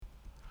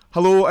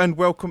Hello and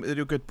welcome to the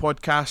Real Good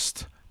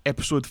Podcast,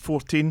 episode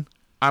 14.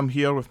 I'm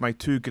here with my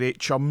two great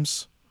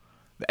chums,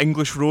 the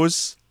English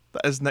Rose,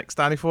 that is Nick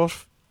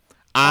Staniforth,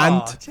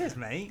 and cheers,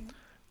 mate.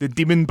 the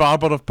Demon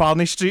Barber of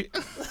Parney Street,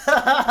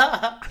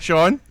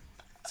 Sean.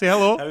 Say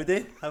hello.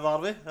 Howdy, how are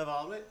we?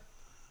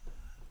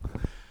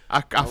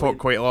 I thought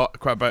quite a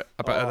bit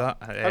of that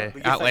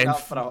at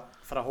length. That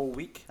for a whole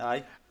week,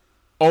 aye.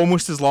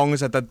 Almost as long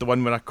as I did the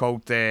one where I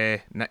called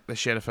Nick the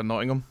Sheriff of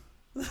Nottingham.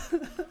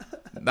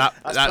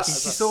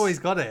 That's He's always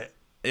got it.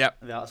 Yep.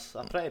 That's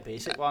a pretty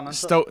basic one,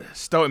 isn't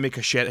Still to make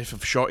a Sheriff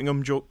of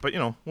Shottingham joke, but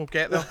we'll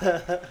get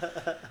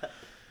there.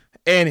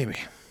 Anyway,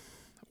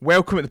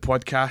 welcome to the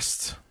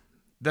podcast.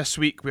 This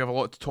week we have a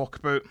lot to talk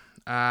about,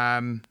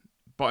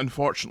 but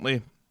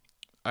unfortunately,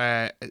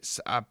 it's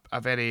a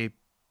very...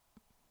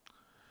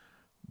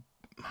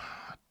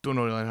 I don't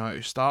know really how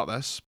to start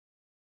this.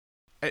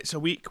 It's a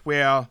week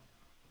where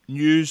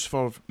news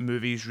for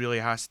movies really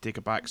has to take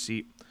a back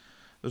seat.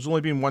 There's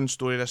only been one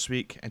story this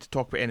week, and to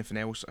talk about anything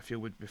else, I feel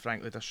would be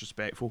frankly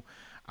disrespectful,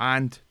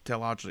 and to a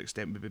larger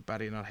extent, we'd be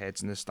burying our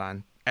heads in the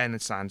sand. The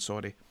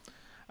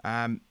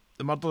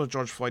murder of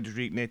George Floyd has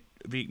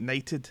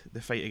reignited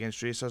the fight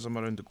against racism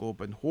around the globe,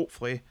 and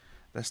hopefully,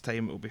 this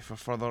time it will be for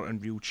further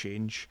and real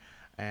change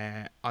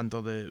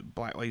under the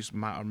Black Lives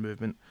Matter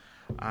movement.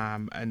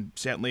 And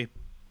certainly,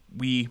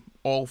 we,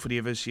 all three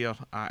of us here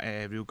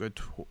at Real Good,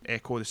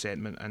 echo the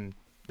sentiment and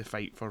the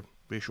fight for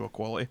racial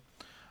equality.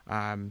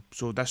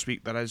 So this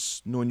week there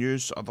is no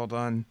news other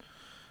than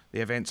the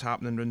events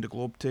happening around the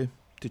globe to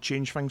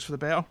change things for the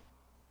better.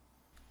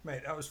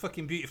 Mate, that was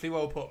fucking beautifully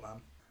well put,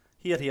 man.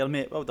 Here,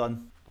 mate. Well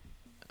done.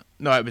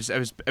 No, it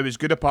was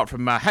good apart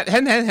from my.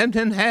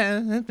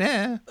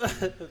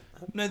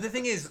 No, the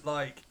thing is,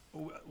 like,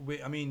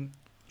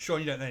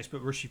 Sean, you don't know this,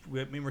 but me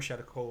and Rishi had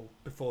a call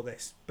before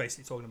this,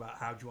 basically talking about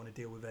how do you want to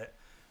deal with it,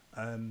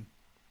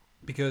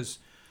 because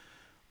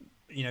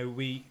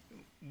we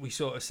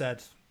sort of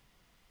said.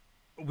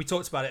 We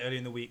talked about it earlier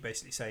in the week,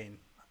 basically saying,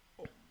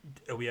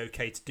 are we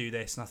okay to do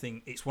this? And I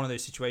think it's one of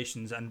those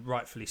situations, and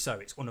rightfully so,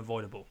 it's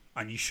unavoidable.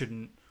 And we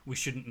shouldn't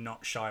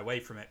not shy away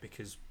from it,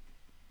 because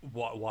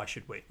why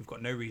should we? We've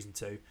got no reason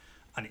to.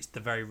 And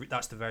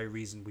that's the very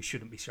reason we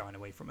shouldn't be shying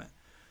away from it.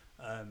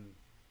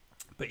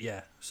 But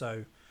yeah,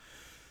 so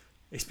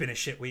it's been a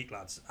shit week,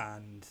 lads.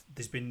 And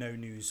there's been no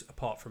news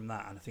apart from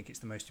that. And I think it's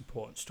the most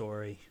important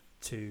story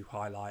to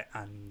highlight.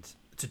 And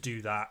to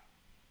do that,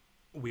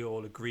 we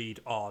all agreed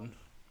on...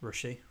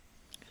 Rishi?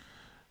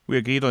 We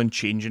agreed on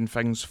changing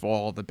things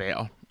for the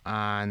better,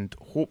 and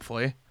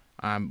hopefully,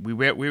 we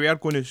were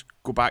going to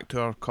go back to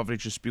our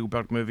coverage of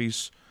Spielberg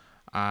movies,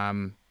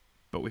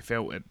 but we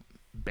felt it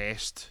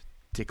best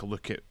take a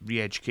look at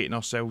re-educating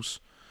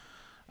ourselves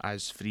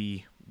as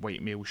three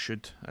white males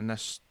should in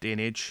this day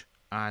and age,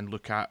 and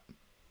look at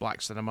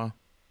black cinema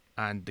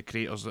and the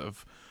creators that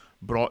have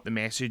brought the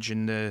message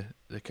and the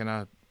kind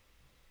of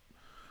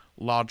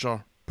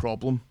larger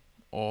problem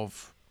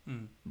of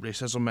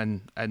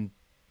racism in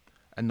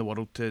the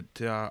world to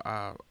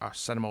a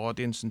cinema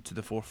audience and to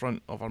the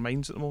forefront of our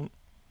minds at the moment.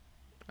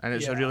 And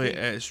it's really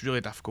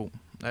difficult.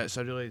 It's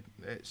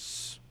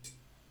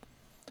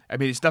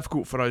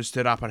difficult for us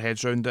to wrap our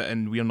heads around it,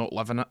 and we're not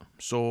living it.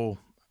 So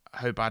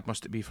how bad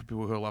must it be for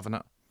people who are living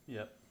it?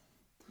 Yeah.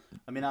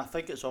 I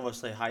think it's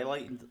obviously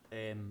highlighted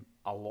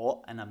a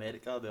lot in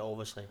America. They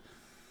obviously,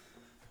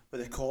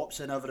 with the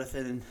cops and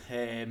everything,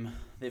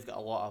 they've got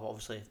a lot of,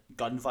 obviously,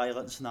 gun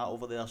violence and that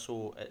over there,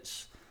 so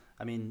it's,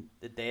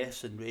 the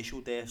deaths and racial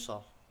deaths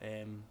are,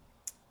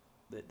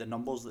 the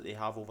numbers that they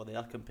have over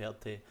there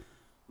compared to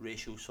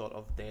racial sort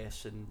of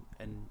deaths and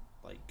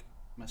like,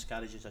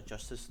 miscarriages of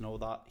justice and all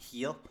that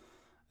here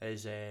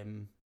is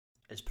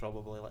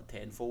probably like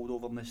tenfold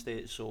over in the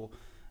States, so,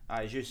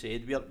 as you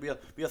said,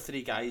 we're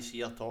three guys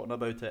here talking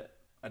about it,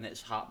 and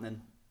it's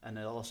happening on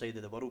the other side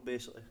of the world,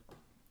 basically.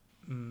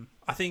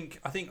 I think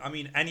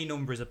any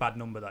number is a bad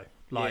number, though.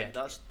 Like,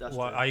 yeah, that's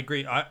well, true. I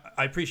agree. I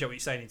appreciate what you're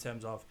saying in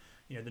terms of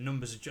the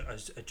numbers are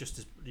just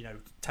as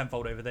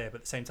tenfold over there, but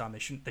at the same time they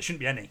shouldn't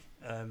be any.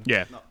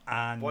 Yeah, no,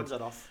 and one's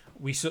enough.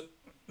 We sort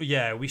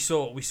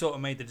of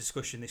made the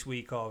discussion this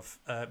week of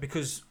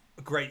because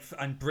great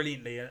and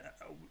brilliantly,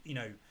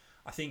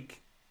 I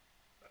think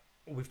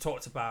we've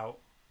talked about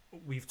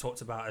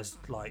as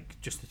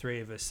like just the three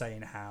of us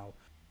saying how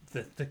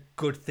the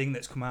good thing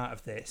that's come out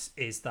of this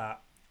is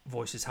that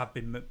voices have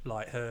been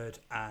like heard,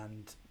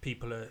 and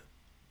people are,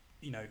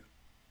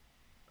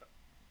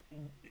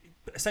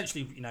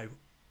 essentially,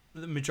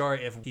 the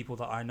majority of people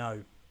that I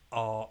know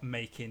are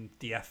making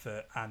the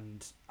effort,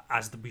 and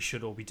as we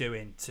should all be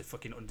doing, to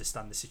fucking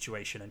understand the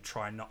situation and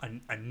try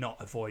and not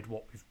avoid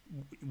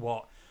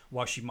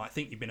whilst you might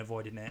think you've been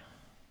avoiding it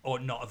or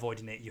not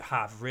avoiding it, you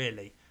have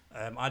really.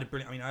 I had a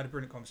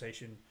brilliant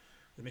conversation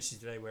with the missus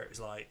today where it was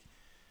like,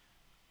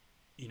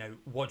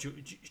 what do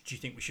you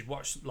think we should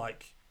watch?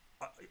 Like,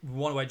 we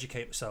want to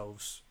educate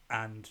ourselves,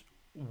 and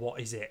what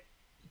is it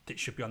that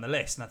should be on the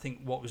list? And I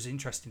think what was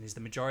interesting is the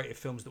majority of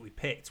films that we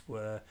picked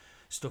were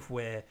stuff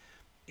where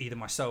either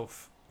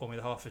myself or my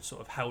other half had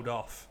sort of held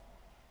off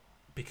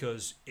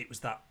because it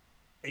was that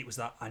it was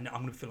that I'm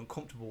going to feel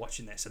uncomfortable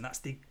watching this, and that's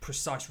the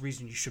precise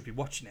reason you should be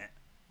watching it.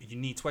 You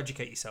need to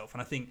educate yourself,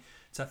 and I think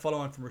to follow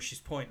on from Rishi's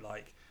point,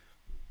 like,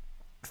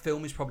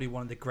 film is probably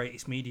one of the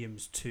greatest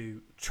mediums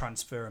to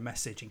transfer a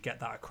message and get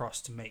that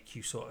across, to make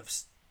you sort of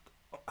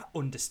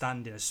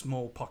understand in a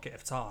small pocket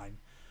of time,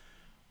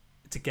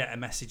 to get a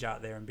message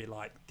out there and be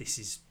like, this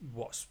is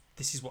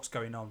what's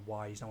going on,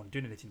 why is no one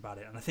doing anything about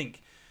it. And I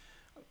think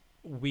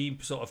we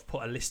sort of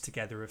put a list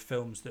together of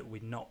films that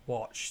we'd not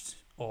watched,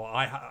 or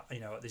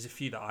there's a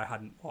few that I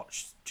hadn't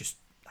watched, just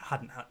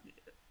hadn't had,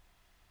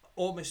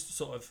 almost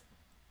sort of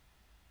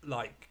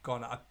like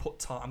gone, I'm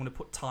going to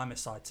put time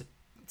aside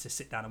to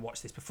sit down and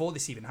watch this before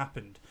this even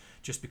happened,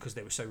 just because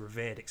they were so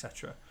revered,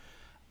 etc.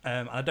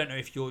 And I don't know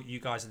if you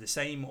guys are the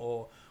same,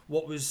 or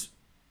what was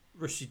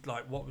Rashid,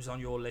 like, what was on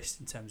your list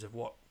in terms of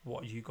what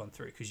you gone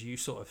through, because you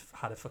sort of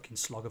had a fucking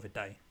slog of a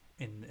day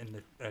in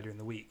the earlier in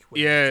the week.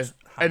 Yeah,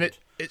 and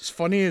it's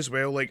funny as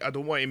well. Like, I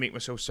don't want to make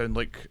myself sound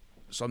like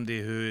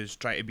somebody who is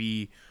trying to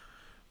be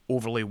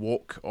overly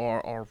woke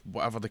or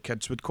whatever the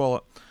kids would call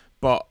it,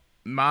 but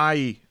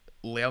my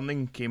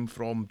learning came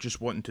from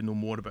just wanting to know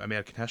more about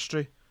American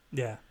history.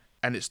 Yeah.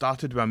 And it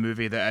started with a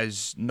movie that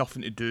has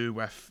nothing to do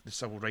with the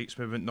civil rights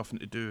movement, nothing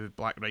to do with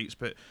black rights,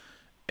 but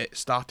it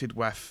started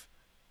with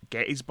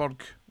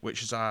Gettysburg,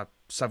 which is a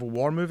Civil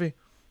War movie,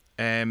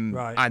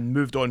 right. and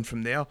moved on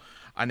from there.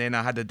 And then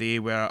I had a day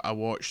where I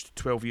watched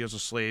 12 Years a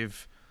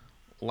Slave,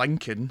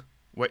 Lincoln,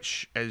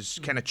 which is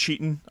kind of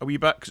cheating a wee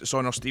bit because it's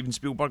on our Steven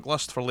Spielberg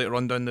list for later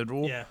on down the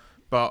road. Yeah.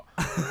 But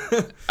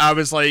I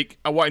was like,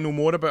 I want to know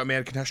more about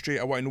American history.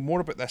 I want to know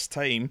more about this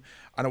time,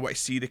 and I want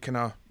to see the kind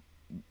of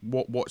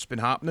what's been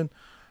happening.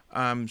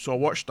 So I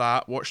watched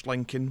that, watched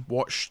Lincoln,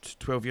 watched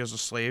 12 Years a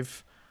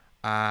Slave,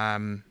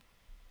 and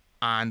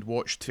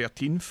watched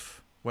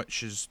 13th,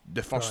 which is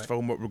the first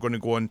film that we're going to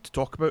go on to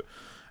talk about,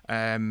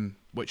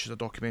 which is a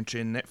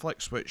documentary on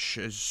Netflix, which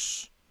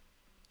is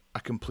a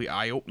complete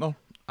eye-opener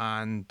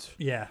and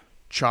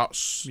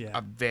charts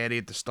a very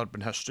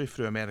disturbing history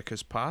through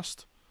America's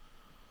past.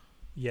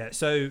 Yeah,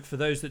 so for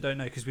those that don't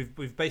know, because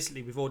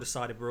we've all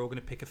decided we're all going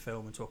to pick a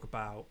film and talk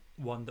about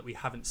one that we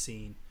haven't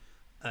seen,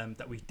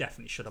 that we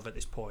definitely should have at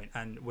this point,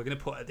 and we're going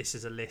to put this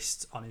as a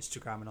list on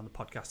Instagram and on the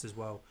podcast as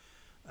well,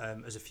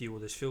 as a few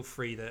others. Feel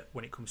free that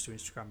when it comes to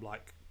Instagram,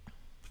 like,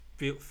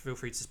 feel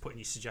free to just put in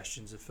your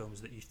suggestions of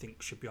films that you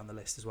think should be on the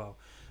list as well.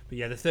 But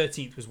yeah, the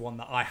 13th was one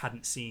that I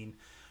hadn't seen,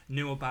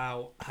 knew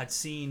about, had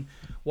seen.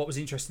 What was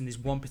interesting is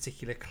one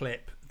particular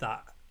clip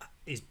that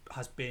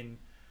has been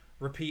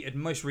repeated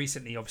most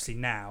recently, obviously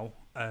now,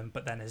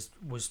 but then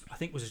was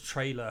a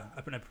trailer,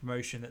 a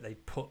promotion that they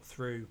put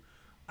through,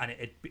 and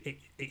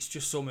it's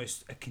just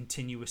almost a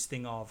continuous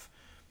thing of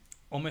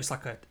almost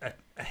like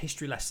a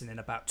history lesson in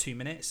about 2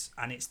 minutes,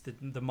 and it's the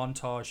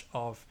montage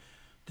of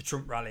the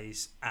Trump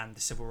rallies and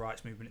the civil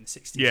rights movement in the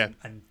 60s,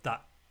 and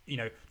that,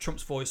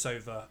 Trump's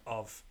voiceover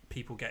of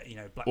people get,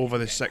 black over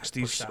the people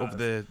 60s of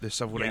the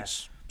civil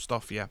rights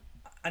stuff,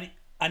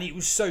 and it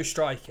was so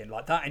striking,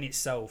 like that in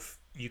itself.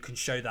 You can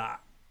show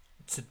that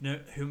to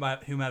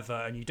whomever,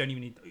 and you don't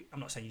even need, I'm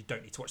not saying you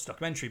don't need to watch the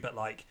documentary, but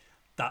like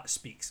that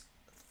speaks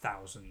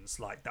thousands,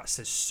 like that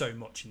says so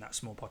much in that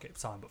small pocket of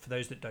time. But for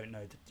those that don't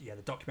know, the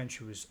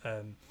documentary was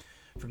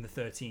from the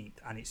 13th,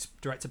 and it's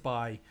directed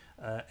by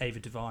Ava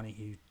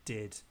DuVernay,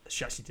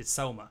 she actually did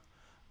Selma,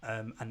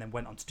 and then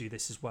went on to do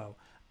this as well.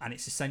 And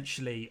it's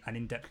essentially an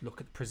in-depth look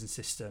at the prison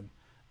system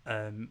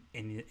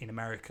in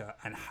America,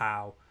 and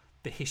how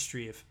the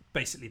history of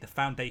basically the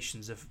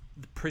foundations of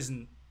the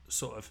prison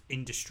sort of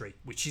industry,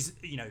 which is,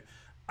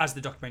 as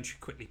the documentary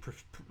quickly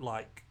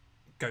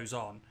goes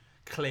on,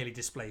 clearly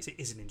displays it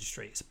is an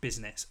industry, it's a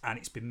business, and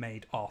it's been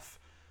made off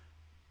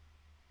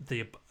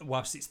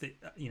whilst it's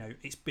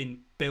it's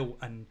been built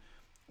and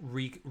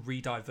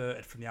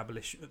re-diverted from the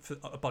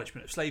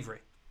abolishment of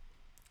slavery,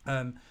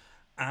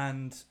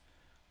 and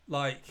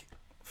like,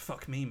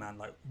 fuck me, man,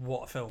 like,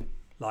 what a film.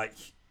 Like,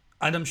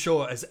 and I'm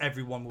sure, as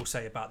everyone will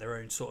say about their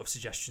own sort of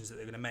suggestions that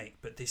they're going to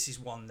make, but this is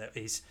one that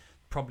is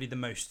probably the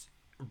most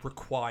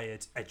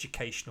required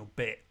educational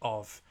bit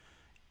of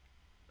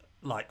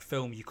like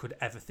film you could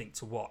ever think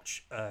to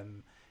watch.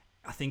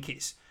 I think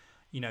it's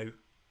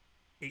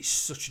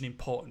such an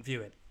important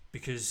viewing,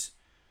 because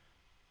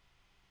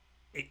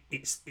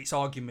its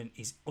argument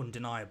is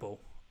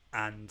undeniable,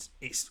 and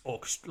it's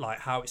like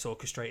how it's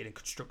orchestrated and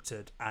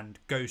constructed, and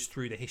goes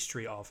through the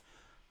history of,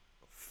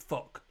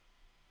 fuck,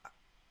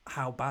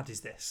 how bad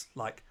is this?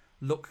 Like,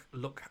 look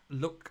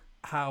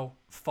how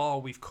far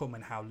we've come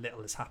and how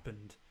little has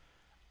happened,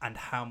 and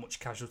how much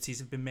casualties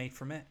have been made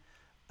from it.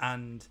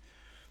 And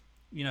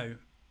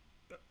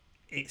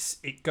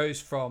it goes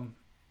from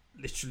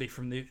literally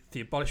from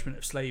the abolishment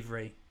of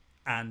slavery,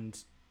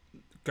 and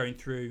going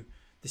through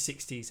the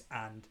 60s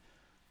and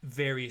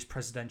various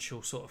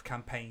presidential sort of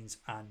campaigns,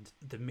 and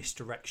the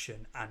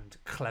misdirection and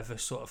clever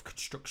sort of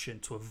construction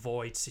to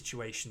avoid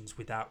situations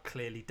without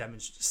clearly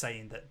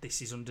saying that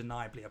this is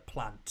undeniably a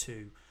plan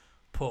to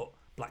put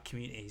black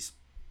communities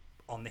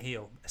on the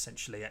heel,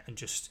 essentially.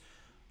 And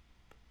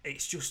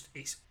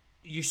it's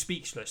you're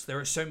speechless. There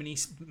are so many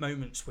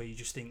moments where you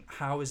just think,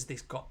 how has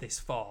this got this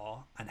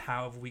far, and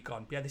how have we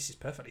gone? Yeah, this is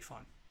perfectly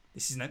fine.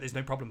 There's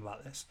no problem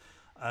about this.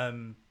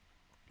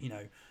 You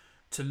know,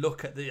 to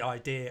look at the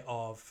idea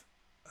of,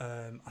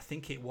 I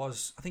think it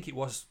was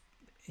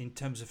in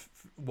terms of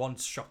one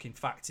shocking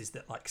fact is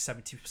that like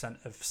 70%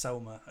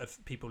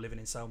 of people living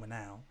in Selma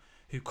now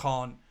who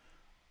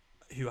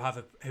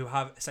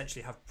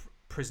essentially have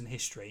prison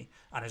history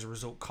and as a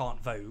result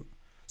can't vote.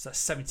 So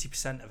that's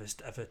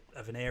 70%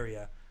 of an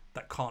area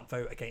that can't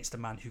vote against a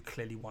man who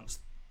clearly wants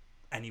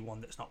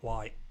anyone that's not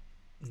white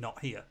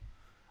not here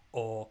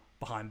or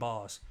behind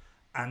bars.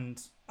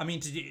 And I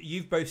mean,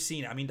 you've both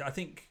seen it. I mean, I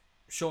think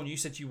Sean, you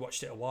said you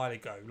watched it a while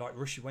ago. Like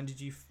Rushy, when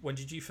did you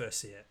first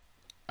see it?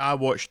 I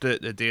watched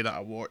it the day that I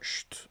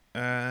watched.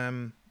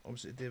 What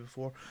was it, the day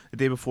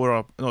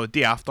before? The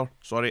day after.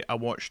 Sorry, I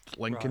watched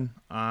Lincoln.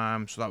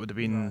 Right. So that would have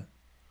been. Right.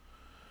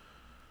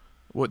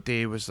 What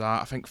day was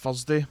that? I think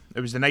Thursday.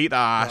 It was the night that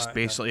I asked,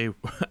 basically,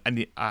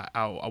 and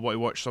I want to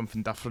watch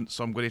something different,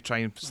 so I'm going to try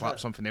and slap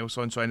something else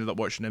on. So I ended up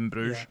watching In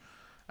Bruges.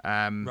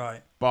 Yeah.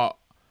 But,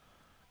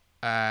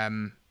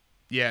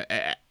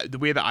 the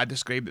way that I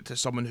described it to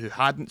someone who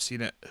hadn't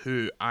seen it,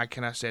 who I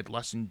kind of said,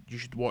 listen, you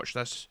should watch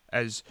this,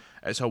 is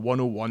it's a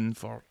 101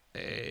 for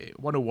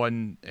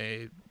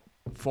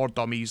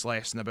dummies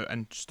lesson about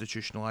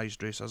institutionalised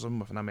racism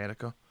within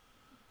America,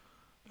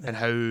 and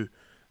how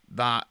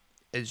that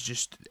is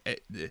just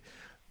the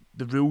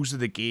rules of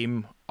the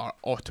game are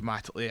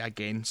automatically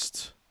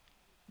against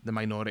the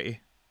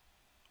minority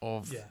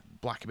of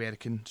Black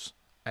Americans,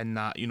 and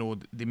that, you know,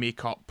 they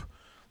make up,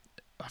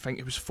 I think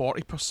it was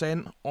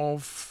 40%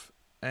 of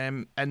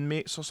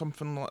inmates or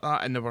something like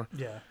that, and they were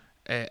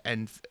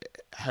and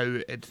how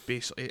it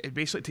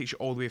basically takes you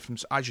all the way from,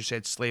 as you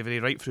said, slavery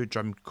right through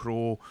Jim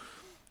Crow,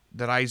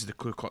 the rise of the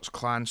Ku Klux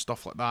Klan,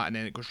 stuff like that, and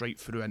then it goes right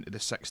through into the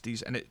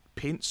 60s, and it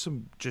paints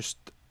some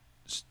just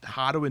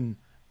harrowing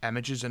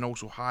images and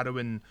also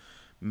harrowing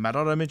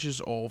mirror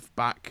images of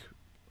back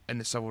in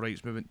the civil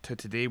rights movement to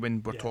today,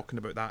 when we're talking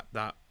about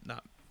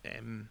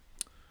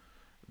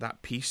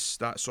that piece,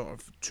 that sort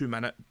of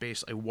 2-minute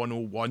basically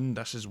 101,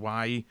 this is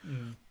why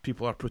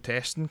people are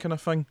protesting kind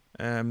of thing.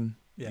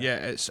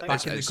 It's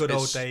back in the good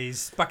old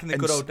days. Back in the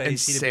good old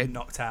days, he'd have been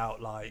knocked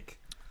out. Like,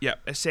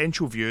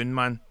 essential viewing,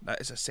 man. That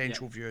is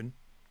essential viewing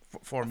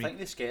for me. I think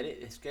the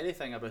scary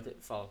thing about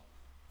it for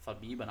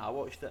me when I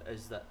watched it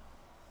is that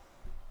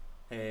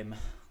it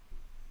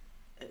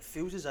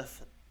feels as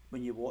if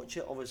when you watch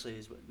it, obviously,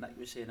 is what Nick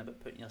was saying about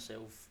putting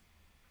yourself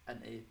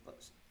into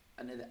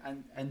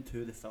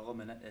the film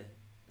and into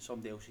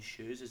somebody else's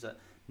shoes, is that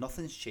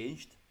nothing's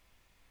changed. Do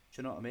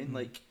you know what I mean?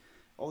 Like,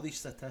 all these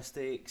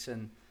statistics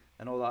and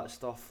all that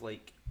stuff,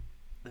 like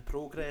the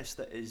progress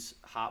that is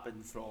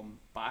happened from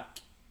back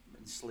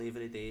in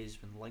slavery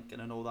days when Lincoln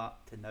and all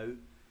that to now,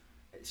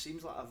 it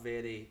seems like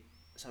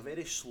it's a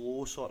very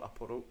slow sort of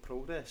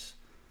progress.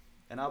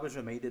 And I was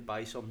reminded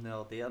by something the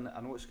other day, and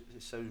I know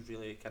it sounds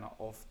really kind of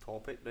off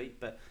topic, right?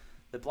 But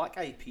the Black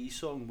Eyed Peas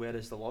song "Where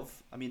Is the Love"?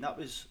 I mean, that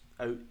was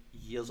out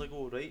years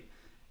ago, right?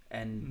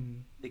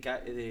 And the guy,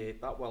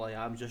 that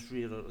will.i.am just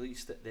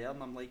re-released it there,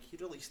 and I'm like, he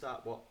released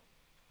that, what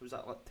was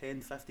that, like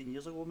 10, 15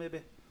 years ago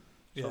maybe?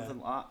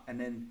 Something like that. And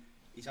then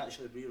he's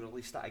actually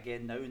re-released it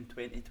again now in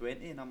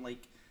 2020, and I'm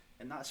like,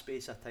 in that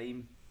space of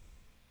time,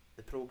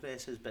 the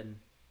progress has been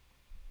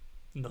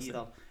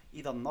either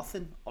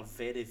nothing or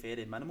very,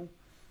 very minimal.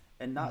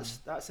 And that's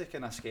the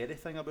kind of scary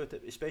thing about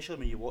it, especially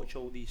when you watch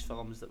all these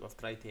films that we've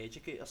tried to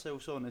educate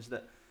ourselves on, is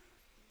that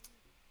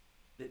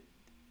the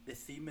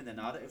theme and the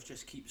narrative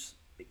just keeps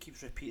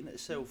repeating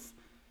itself.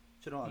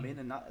 Do you know what I mean?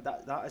 And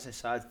that is a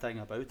sad thing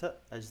about it,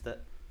 is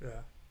that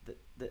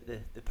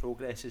the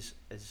progress is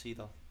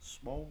either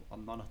small or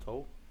none at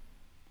all.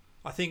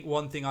 I think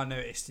one thing I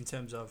noticed in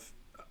terms of,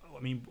 I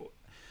mean,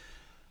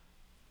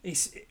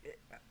 it's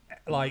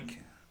like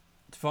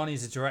Tefani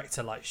is a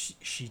director, like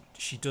she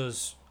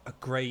does a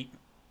great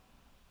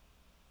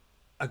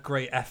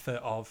effort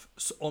of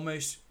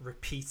almost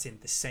repeating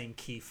the same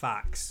key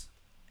facts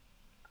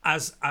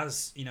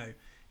as you know,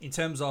 in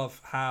terms of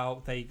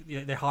how they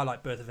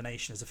highlight Birth of a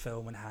Nation as a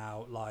film, and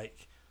how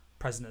like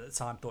President at the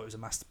time thought it was a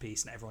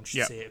masterpiece and everyone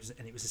should see it,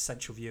 and it was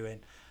essential viewing.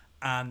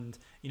 And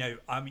you know,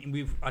 I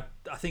mean, I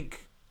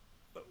think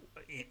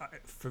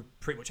for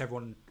pretty much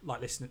everyone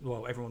like listening,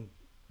 well, everyone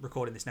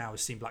recording this now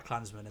has seen Black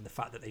Klansman, and the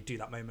fact that they do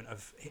that moment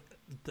of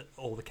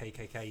all the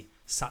KKK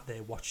sat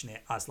there watching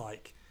it as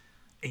like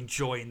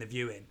enjoying the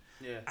viewing,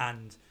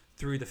 and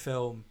through the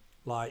film,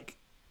 like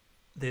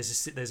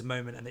there's a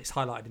moment, and it's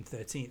highlighted in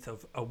 13th,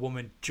 of a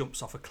woman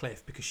jumps off a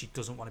cliff because she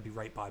doesn't want to be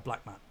raped by a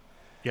black man,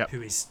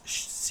 who is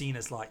seen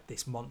as like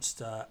this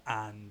monster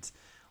and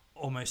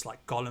almost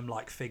like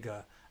Gollum-like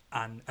figure,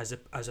 and as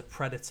a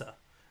predator.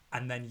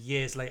 And then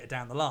years later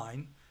down the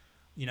line,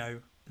 you know,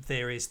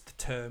 there is the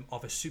term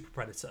of a super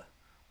predator,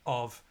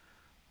 of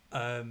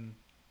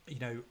you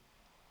know,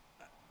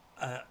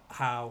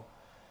 how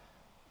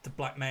the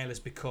black male has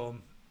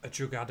become a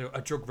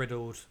drug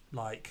riddled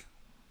like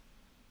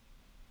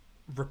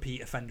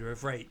repeat offender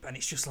of rape, and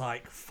it's just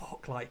like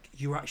fuck, like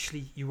you are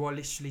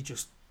literally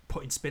just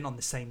putting spin on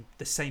the same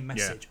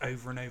message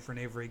over and over and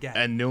over again.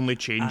 And the only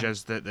change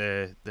is that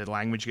the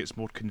language gets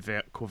more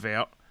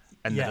covert,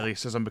 and the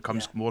racism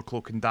becomes more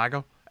cloak and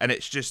dagger. And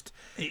it's just,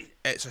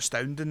 it's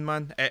astounding,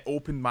 man. It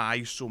opened my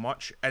eyes so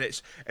much. And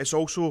it's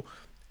also,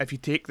 if you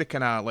take the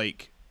kind of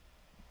like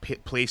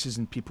places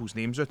and people's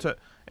names out it,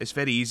 it's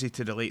very easy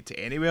to relate to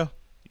anywhere.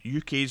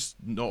 UK's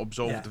not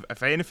absolved. Yeah.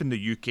 If anything,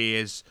 the UK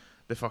is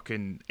the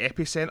fucking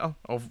epicenter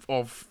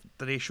of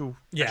the racial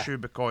issue,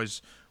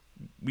 because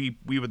we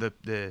were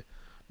the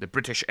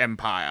British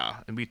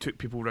Empire, and we took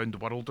people around the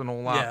world and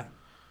all that,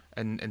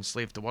 and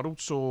enslaved the world.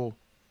 So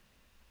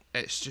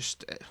it's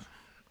just,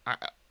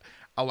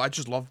 I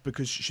just love,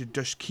 because she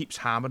just keeps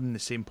hammering the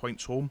same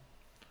points home,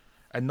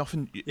 and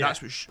nothing.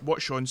 That's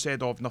what Sean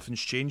said of nothing's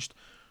changed.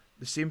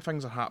 The same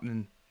things are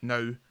happening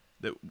now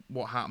that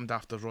what happened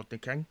after Rodney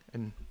King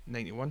in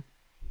 91.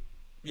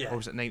 Yeah. Or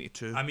was it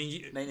 92? I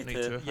mean,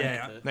 92.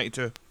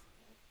 92.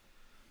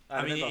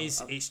 I mean,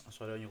 it's.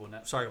 Sorry, you go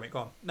next. Sorry, mate. Go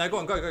on. No, go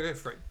on. Go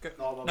for it.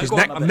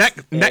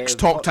 Because Nick's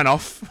talked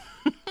enough.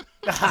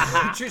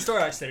 True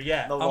story, actually.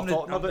 Yeah. No, we're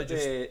talking about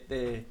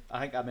the. I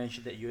think I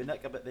mentioned it to you,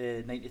 Nick, about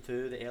the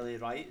 92, the LA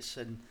riots,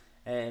 and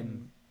I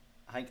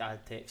think I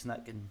had text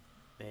Nick, and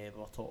we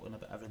were talking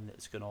about everything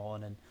that's going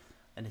on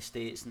in the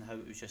States, and how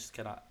it was just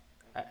kind of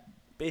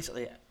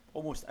basically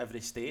almost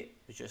every state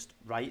was just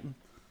rioting,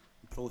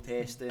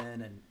 protesting,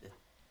 and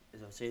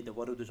as I said, the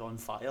world was on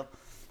fire.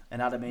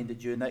 And I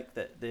reminded you, Nick,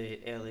 that the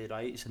LA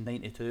riots in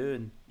 92,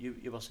 and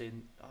you were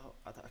saying,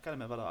 I can't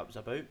remember what that was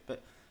about,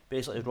 but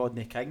basically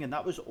Rodney King, and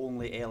that was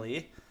only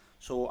LA.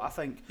 So I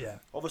think,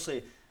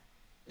 obviously,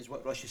 is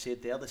what Rushy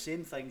said there, the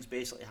same things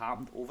basically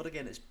happened over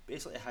again. It's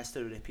basically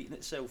history repeating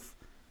itself,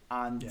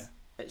 and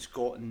it's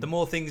gotten... The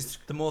more things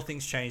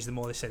change, the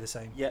more they say the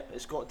same. Yeah,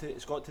 it's got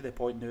to the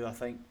point now, I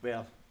think,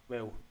 where,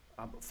 well,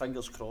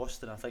 fingers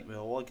crossed, and I think we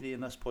all agree on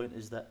this point,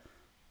 is that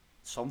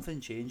something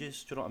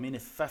changes. Do you know what I mean?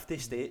 If 50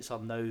 states are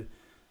now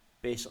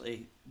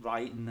basically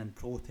rioting and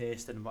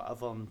protesting and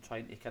whatever, and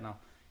trying to kind of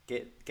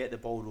get the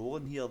ball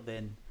rolling here,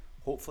 then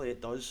hopefully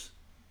it does.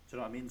 Do you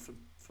know what I mean?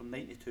 From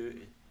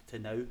 92 to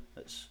now,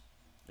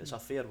 it's a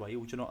fair while.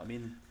 Do you know what I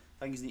mean?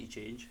 Things need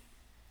to change.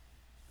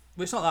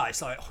 Well, it's not that.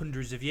 It's like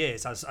hundreds of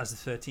years, as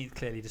the 13th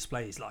clearly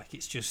displays. Like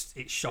it's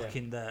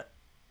shocking that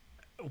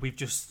it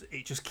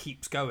just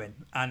keeps going.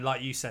 And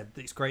like you said,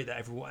 it's great that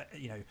everyone,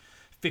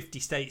 50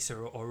 states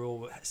are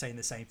all saying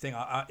the same thing.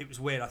 It was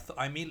weird.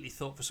 I immediately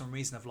thought, for some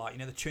reason, of like,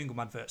 the chewing gum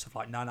adverts of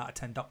like 9 out of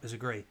 10 doctors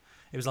agree.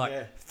 It was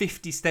like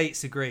 50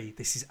 states agree.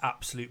 This is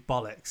absolute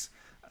bollocks.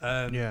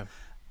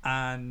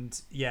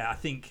 And I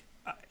think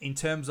in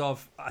terms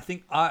of,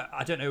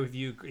 I don't know if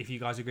you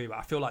guys agree, but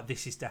I feel like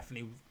this is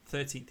definitely,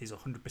 13th is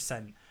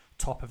 100%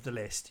 top of the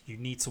list. You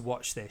need to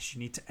watch this. You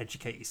need to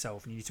educate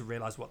yourself, and you need to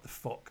realise what the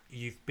fuck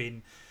you've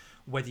been,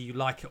 whether you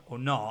like it or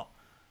not,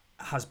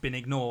 has been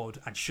ignored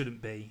and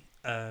shouldn't be.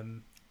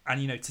 And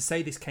to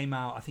say this came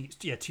out, I think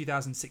it's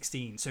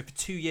 2016. So for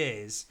 2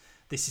 years,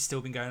 this has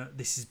still been going.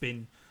 This has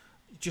been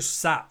just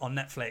sat on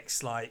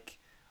Netflix, like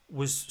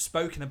was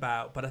spoken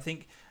about. But I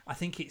think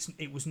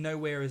it was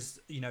nowhere as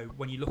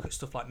when you look at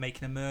stuff like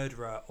Making a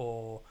Murderer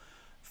or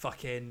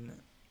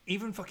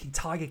even fucking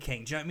Tiger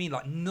King. Do you know what I mean?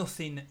 Like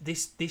nothing.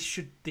 This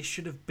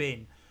should have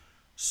been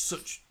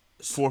such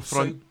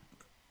forefront.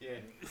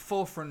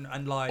 Forefront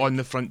and like on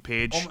the front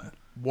page.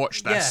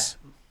 Watch this.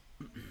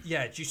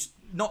 Yeah, just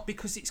not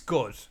because it's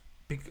good.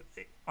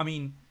 I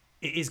mean,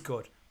 it is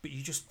good, but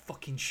you just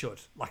fucking should.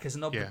 Like, as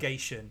an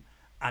obligation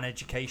and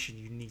education,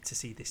 you need to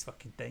see this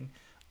fucking thing.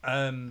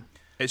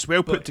 It's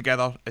well put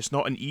together. It's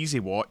not an easy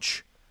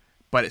watch,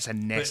 but it's a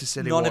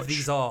necessary watch. None of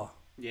these are.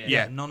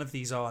 Yeah, none of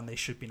these are, and they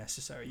should be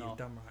necessary. No. You're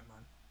damn right,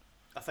 man.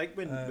 I think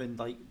when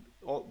like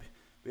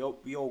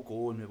we all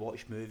go and we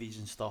watch movies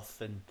and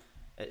stuff, and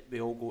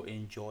we all go to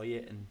enjoy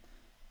it,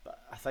 but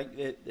I think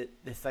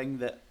the thing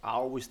that I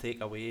always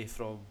take away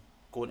from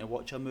going to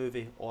watch a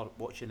movie or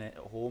watching it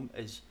at home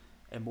is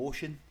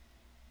emotion.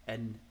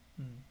 And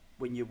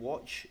when you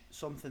watch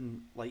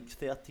something like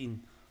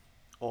 13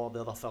 or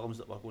the other films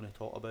that we're going to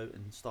talk about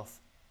and stuff,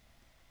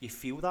 you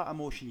feel that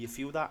emotion, you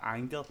feel that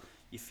anger,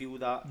 you feel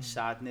that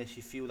sadness,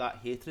 you feel that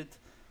hatred.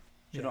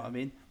 Do you know what I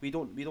mean?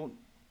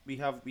 We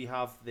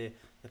have the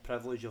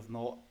privilege of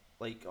not,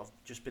 like, of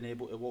just being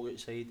able to walk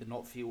outside and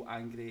not feel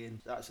angry, and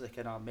that's the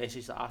kind of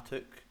message that I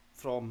took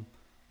from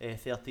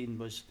 13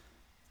 was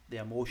the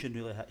emotion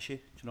really hits you.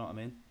 Do you know what I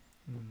mean?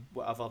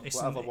 Whatever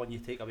one you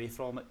take away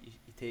from it, you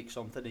take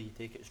something and you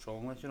take it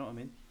strongly. Do you know what I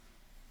mean?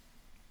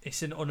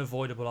 It's an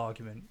unavoidable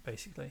argument,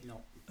 basically.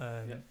 No.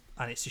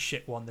 And it's a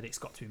shit one that it's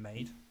got to be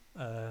made.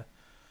 But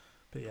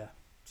yeah.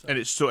 So. And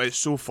it's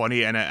so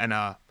funny in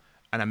a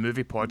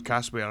movie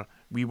podcast where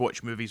we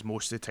watch movies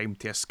most of the time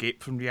to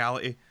escape from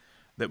reality,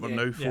 that we're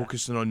now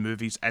focusing on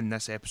movies in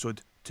this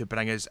episode to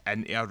bring us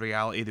into a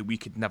reality that we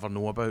could never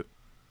know about.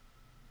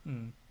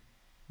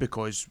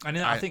 Because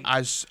I think,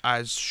 as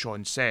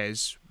Sean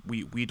says,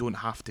 we don't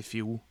have to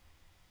feel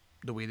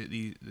the way that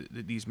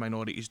these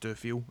minorities do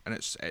feel, and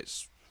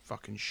it's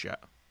fucking shit.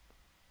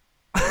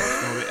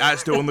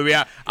 That's the only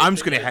way. I'm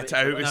just going to hit it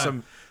out with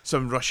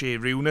some rushy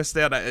realness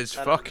there. It is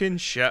fucking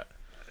shit.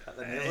 At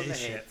the nail on the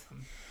head.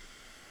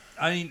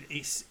 I mean,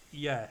 it's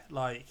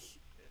like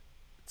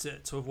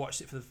to have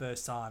watched it for the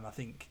first time. I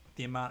think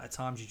the amount of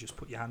times you just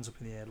put your hands up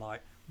in the air,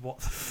 like, what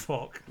the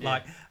fuck? Yeah.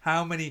 Like,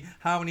 how many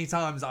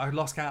times I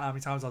lost count? How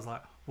many times I was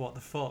like, what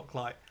the fuck?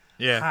 Like,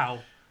 how,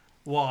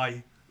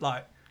 why?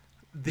 Like,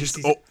 this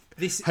just, is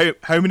this.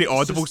 How many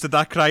audibles did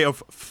I cry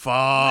of?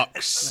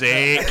 Fuck's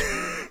sake!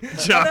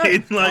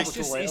 Like,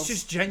 it's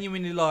just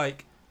genuinely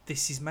like,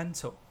 this is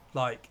mental.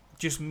 Like,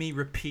 just me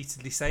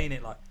repeatedly saying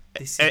it, like,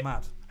 this is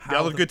mad. The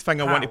other good thing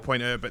I want to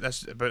point out about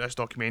this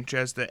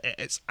documentary is that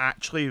it's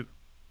actually,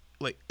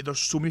 like, there's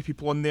so many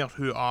people on there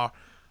who are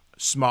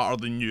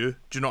smarter than you.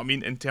 Do you know what I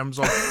mean? In terms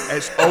of,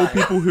 it's all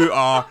people who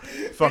are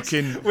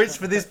fucking... Which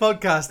for this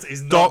podcast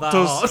is not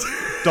doctors,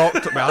 that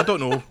hard. Well, I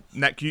don't know.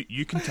 Nick,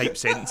 you can type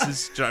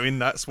sentences. Do you know what I mean?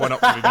 That's one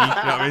up with me. You know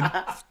what I mean?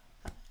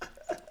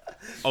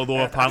 Although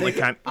I apparently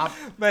can't. I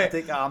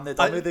think I'm the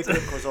dummy that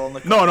goes on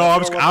the... No,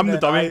 I'm the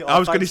dummy. I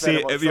was going to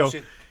say,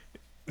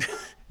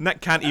 Nick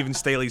can't even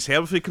style his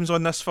hair if he comes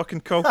on this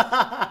fucking call.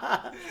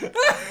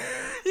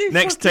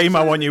 Next time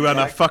I want you wearing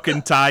a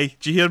fucking tie.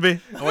 Do you hear me?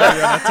 I want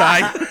you wearing a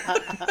tie.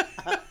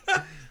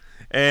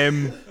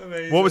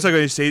 What was I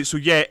going to say? So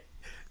yeah,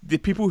 the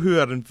people who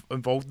are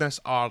involved in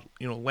this are,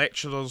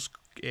 lecturers,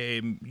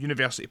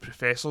 university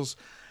professors,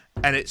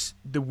 and it's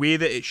the way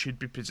that it should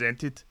be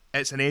presented.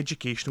 It's an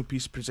educational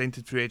piece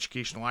presented through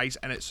educational eyes,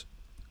 and it's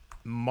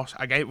must.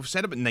 Again, we've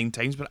said it about 9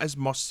 times, but it is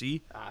must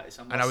see.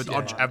 And I would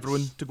urge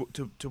everyone to go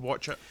to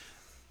watch it.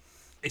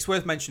 It's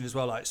worth mentioning as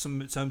well, like,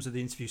 some in terms of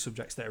the interview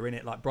subjects that are in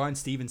it. Like, Brian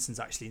Stevenson's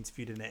actually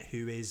interviewed in it,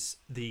 who is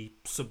the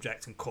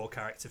subject and core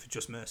character for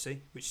Just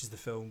Mercy, which is the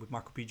film with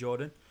Michael B.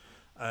 Jordan.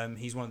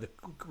 He's one of the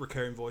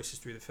recurring voices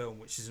through the film,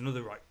 which is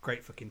another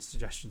great fucking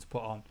suggestion to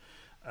put on.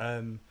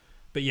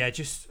 But yeah,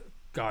 just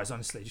guys,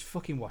 honestly, just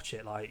fucking watch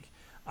it. Like,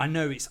 I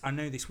know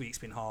this week's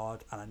been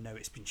hard, and I know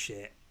it's been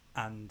shit,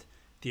 and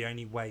the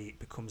only way it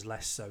becomes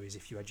less so is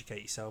if you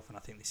educate yourself, and I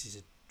think this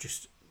is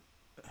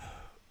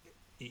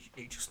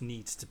it just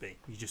needs to be.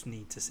 You just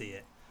need to see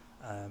it,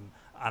 and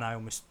I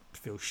almost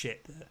feel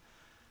shit that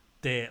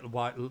they're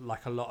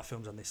like a lot of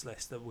films on this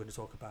list that we're going to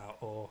talk about,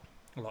 or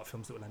a lot of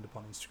films that will end up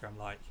on Instagram.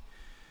 Like,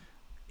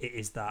 it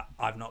is that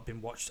I've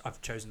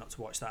chosen not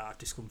to watch that out of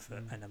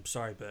discomfort, and I'm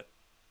sorry, but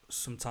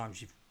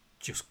sometimes you've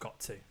just got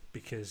to,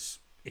 because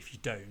if you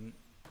don't,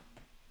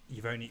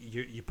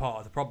 you're part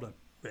of the problem,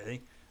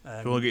 really.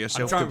 You'll get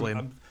yourself to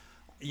blame.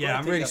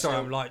 I'm really sorry.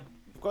 I'm like,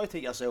 you've got to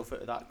take yourself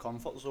out of that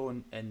comfort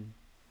zone, and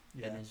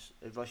as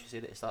Rushy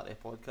said at the start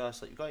of the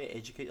podcast, like, you've got to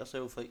educate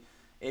yourself. Like,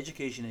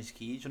 education is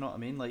key. Do you know what I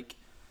mean? Like,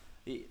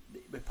 we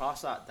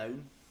pass that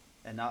down,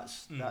 and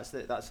that's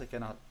the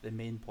kind of the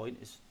main point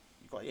is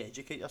you've got to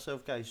educate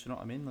yourself, guys. Do you know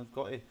what I mean? You've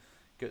got to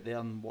get out there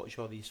and watch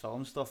all these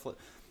film stuff. Like,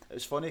 it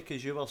was funny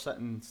because you were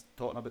sitting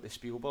talking about the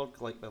Spielberg,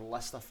 like, the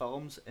list of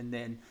films, and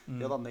then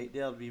the other night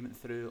there we went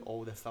through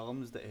all the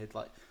films that had,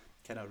 like,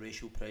 kind of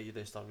racial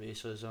prejudice or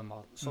racism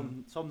or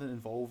something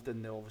involved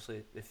in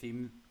obviously the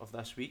theme of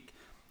this week.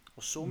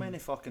 There's so many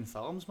fucking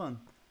films, man.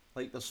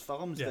 Like, there's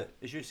films that,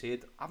 as you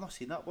said, I've not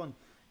seen that one.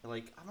 You're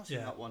like, I've not seen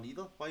that one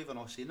either. Why have I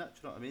not seen it?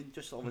 Do you know what I mean?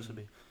 Just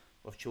obviously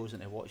we've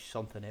chosen to watch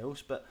something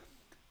else, but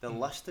the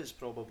list is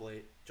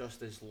probably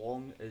just as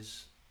long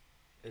as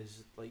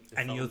like the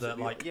any films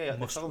other, like, the films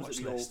must-watch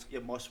that list.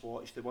 you must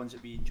watch, the ones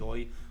that we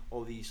enjoy,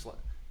 all these, like,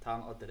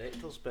 talented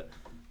directors, but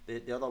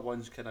the other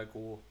ones kind of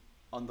go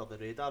under the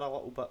radar a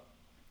little bit.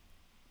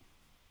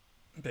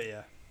 But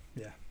yeah.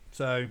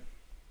 So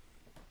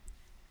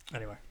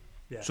anyway,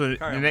 So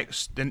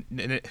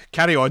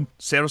carry on.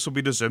 Service will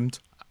be resumed,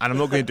 and I'm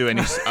not going to do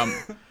any.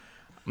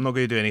 I'm not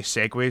going to do any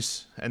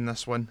segues in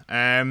this one.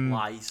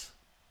 Lies.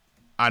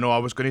 I know I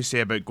was going to say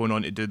about going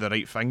on to do the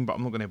right thing, but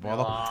I'm not going to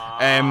bother.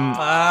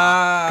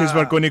 Because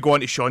we're going to go on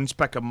to Sean's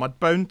pick of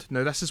Mudbound.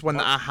 Now, this is one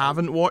that I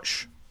haven't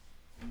watched,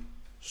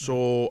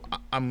 so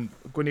I'm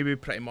going to be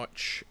pretty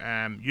much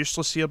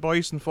useless here,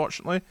 boys,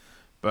 unfortunately.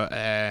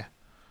 But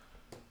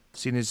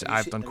seeing as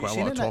I've done quite a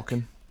lot of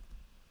talking.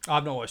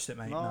 I've not watched it,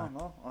 mate.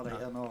 No.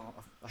 Alright, no.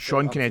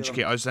 Sean can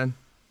educate us then.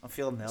 I'm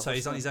feeling nervous. So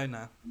he's on his own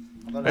now.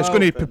 It's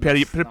going to prepare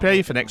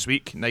you for next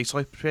week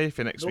nicely. Prepare you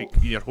for next week.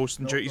 Your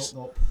hosting duties.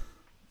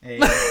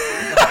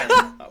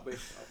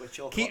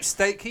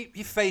 Keep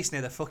your face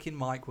near the fucking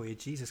mic, will you?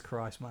 Jesus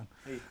Christ, man.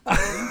 Hey.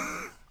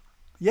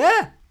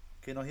 Yeah.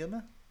 Can you not hear me?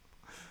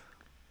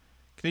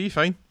 Can you hear you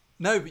fine?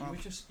 No, but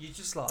you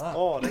just like that.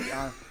 Oh, right.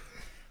 I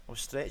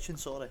was stretching.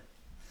 Sorry.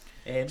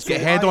 Just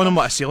get a head on him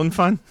like a ceiling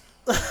fan.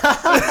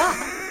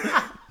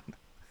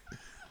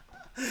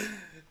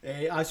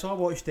 I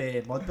watched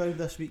Mudbound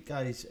this week,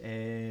 guys.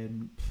 I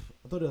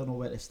don't really know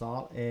where to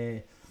start.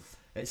 It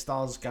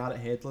stars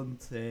Garrett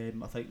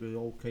Hedlund. I think we're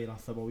all kind of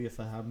familiar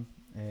for him.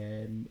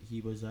 He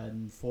was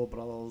in Four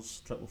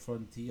Brothers, Triple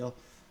Frontier,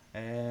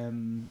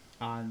 and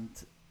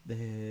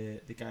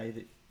the guy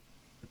that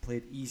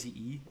played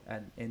Eazy-E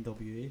in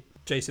NWA.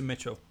 Jason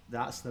Mitchell.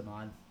 That's the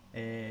man.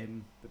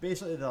 But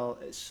basically,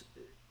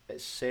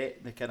 it's set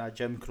in the kind of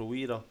Jim Crow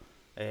era,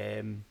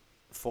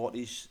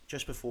 40s,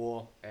 just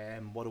before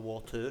World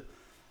War Two,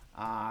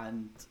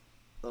 and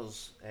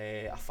there's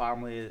a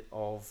family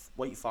of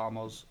white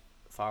farmers,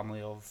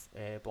 family of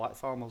black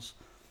farmers,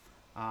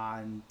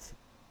 and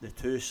the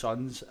two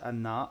sons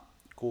in that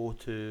go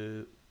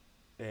to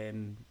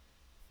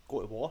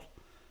war,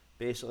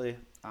 basically.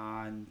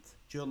 And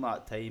during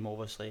that time,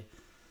 obviously,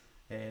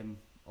 a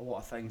lot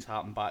of things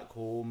happen back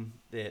home.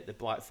 The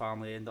black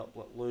family end up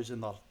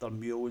losing their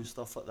mule and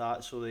stuff like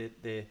that, so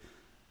the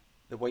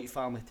white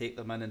family take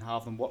them in and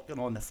have them working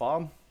on the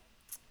farm.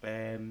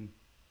 And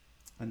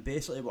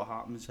basically what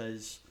happens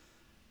is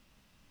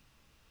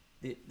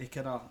they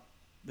kind of,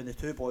 when the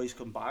two boys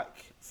come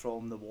back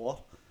from the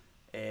war,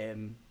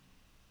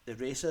 the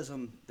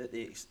racism that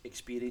they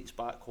experience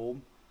back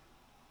home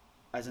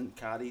isn't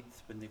carried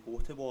when they go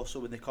to war. So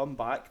when they come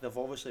back, they've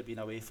obviously been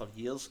away for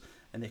years,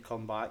 and they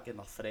come back and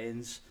they're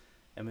friends,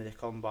 and when they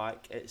come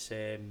back, it's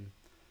it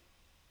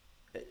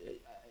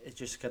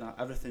just kind of,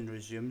 everything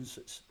resumes.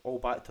 It's all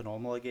back to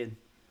normal again.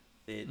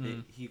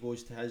 He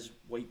goes to his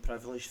white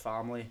privileged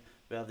family,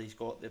 where he's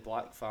got the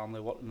black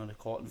family working on the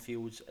cotton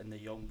fields, and the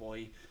young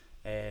boy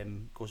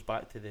goes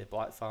back to the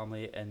black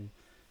family, and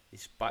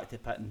he's back to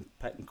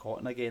picking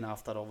cotton again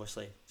after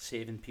obviously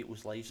saving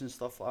people's lives and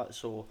stuff like that.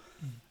 So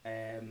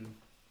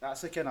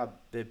that's the kind of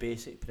the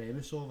basic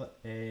premise of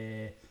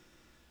it.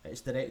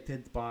 It's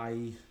directed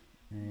by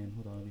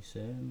what are we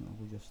saying? I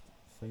will just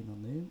find her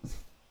name.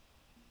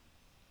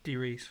 Dee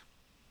Reese.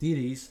 Dee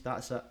Reese,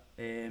 that's it.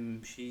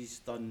 She's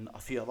done a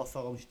few other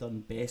films. She's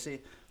done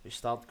Bessie, which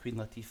starred Queen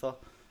Latifah.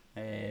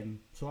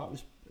 So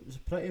it was a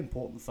pretty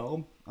important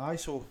film. Aye,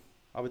 so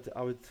I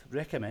would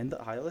recommend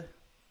it highly.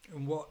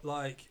 And what,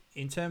 like,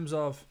 in terms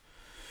of,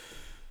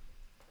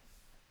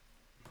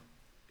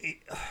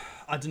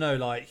 I don't know,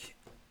 like,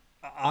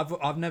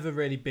 I've never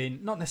really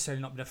been, not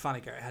necessarily not been a fan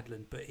of Garrett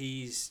Hedlund, but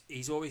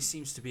he's always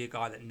seems to be a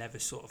guy that never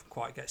sort of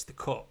quite gets the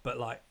cut. But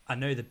like, I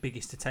know the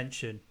biggest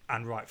attention,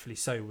 and rightfully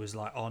so, was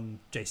like on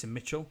Jason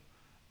Mitchell.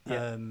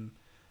 Yeah.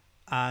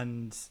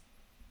 And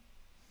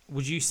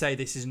would you say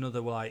this is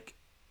another, like,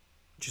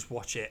 just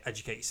watch it,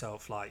 educate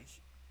yourself? Like,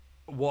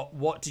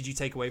 what did you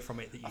take away from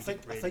it that you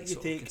didn't really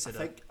sort of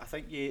consider? I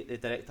think the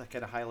director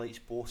kind of highlights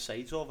both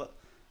sides of it.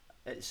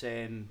 It's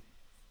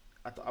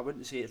I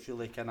wouldn't say it's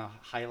really kind of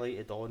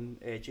highlighted on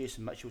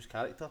Jason Mitchell's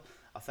character.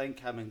 I think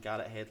him and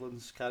Garrett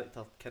Hedlund's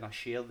character kind of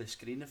share the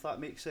screen, if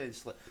that makes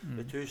sense. Like,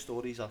 the two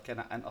stories are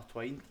kind of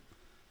intertwined.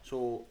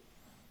 So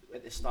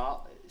at the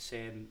start, it's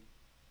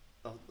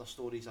the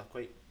stories are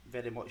quite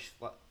very much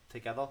like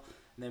together,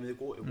 and then when they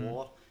go to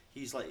war,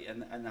 he's like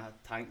in a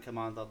tank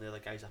commander, the other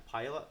guy's a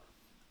pilot,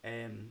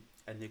 and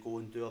they go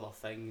and do other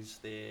things.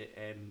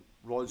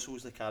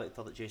 Ronso's the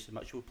character that Jason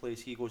Mitchell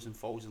plays. He goes and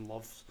falls in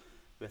love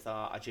with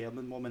a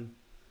German woman,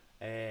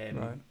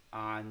 Right.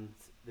 and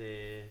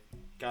the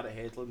Garrett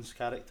Hedlund's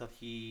character,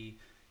 he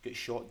gets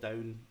shot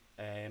down,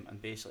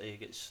 and basically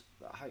gets,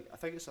 I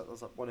think it's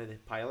there's one of the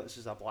pilots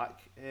is a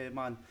black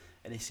man,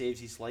 and he saves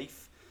his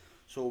life.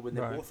 So when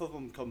the Right. both of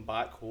them come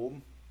back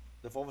home,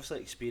 they've obviously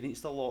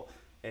experienced a lot.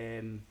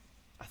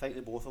 I think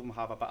the both of them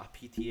have a bit of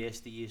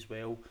PTSD as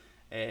well.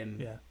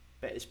 Yeah.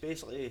 But it's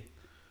basically,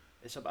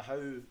 it's about how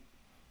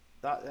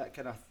that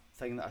kind of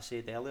thing that I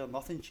said earlier,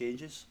 nothing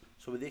changes.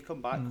 So when they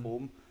come back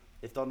home,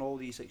 they've done all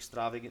these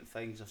extravagant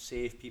things. They've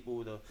saved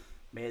people, the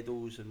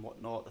medals and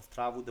whatnot. They've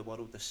travelled the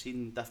world. They've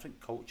seen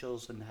different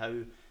cultures, and how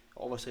it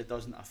obviously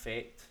doesn't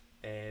affect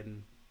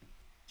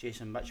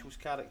Jason Mitchell's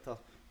character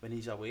when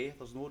he's away.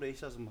 There's no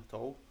racism at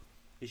all.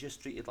 He's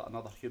just treated like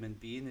another human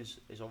being. Is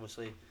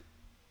obviously,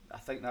 I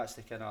think that's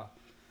the kind of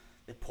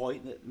the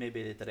point that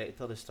maybe the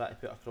director is trying to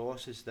put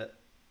across, is that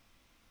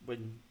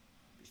when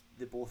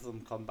the both of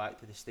them come back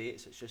to the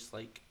States, it's just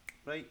like,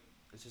 right,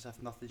 it's as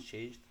if nothing's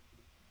changed.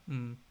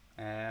 And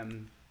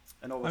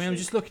obviously, I mean,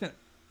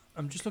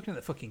 I'm just looking at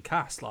the fucking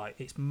cast. Like,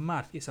 it's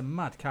mad. It's a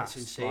mad cast.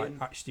 It's insane.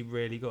 Like, actually,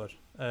 really good.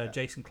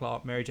 Jason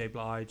Clarke, Mary J.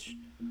 Blige,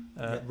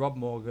 Yeah. Rob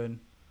Morgan.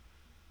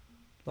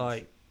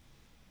 Like,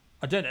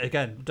 I don't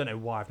know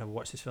why I've never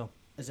watched this film.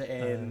 Is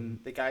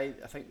it the guy?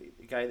 I think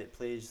the guy that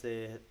plays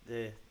the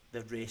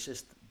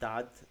racist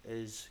dad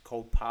is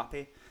called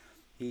Pappy.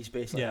 He's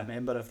basically a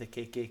member of the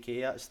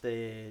KKK. That's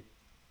the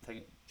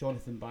thing.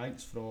 Jonathan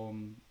Banks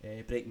from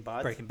Breaking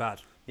Bad. Breaking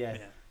Bad. Yeah,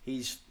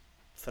 he's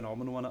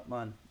phenomenal in it,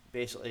 man.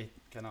 Basically,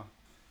 kind of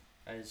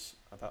is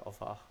a bit of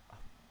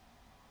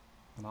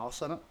an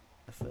arse in it,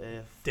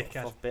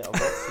 Dickhead. for better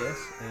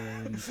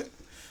words.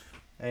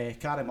 Yes.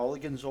 Carey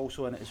Mulligan's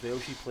also in it as well.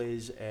 She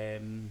plays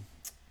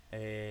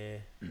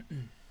Garrett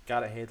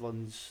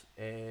Hedlund's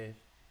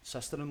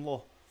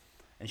sister-in-law,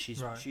 and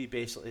she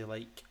basically,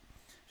 like,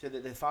 so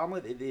the family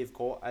that they've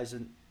got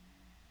isn't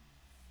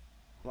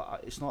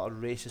like, it's not a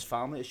racist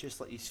family. It's just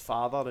like his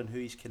father and who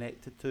he's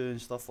connected to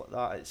and stuff like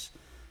that.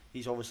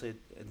 He's obviously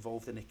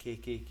involved in the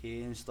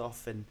KKK and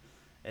stuff,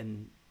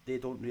 and they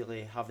don't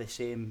really have the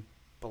same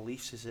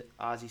beliefs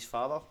as his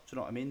father. Do you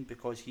know what I mean?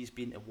 Because he's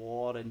been to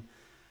war, and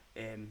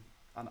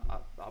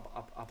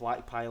a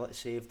black pilot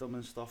saved him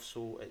and stuff.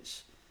 So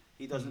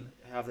he doesn't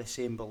have the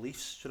same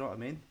beliefs. Do you know what I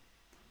mean?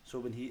 So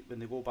when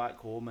they go back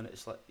home, and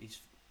it's like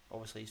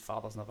obviously his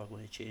father's never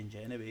going to change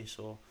anyway.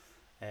 So,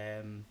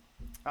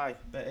 aye,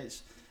 but it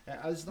is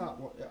that.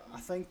 I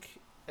think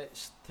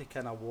it's to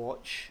kind of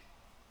watch.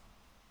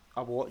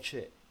 I watch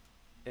it.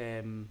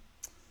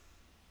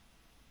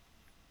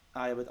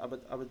 I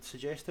would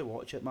suggest to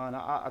watch it, man.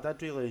 I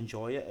did really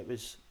enjoy it. It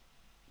was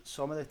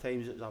some of the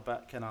times it was a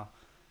bit kind of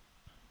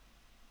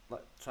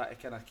like try to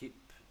kind of keep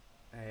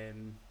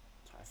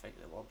try to think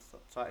the word.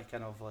 Try to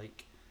kind of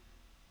like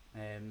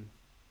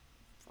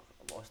fuck,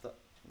 I lost it.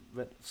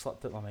 It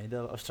slipped out my mind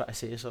there. I was trying to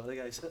say, sorry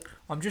guys.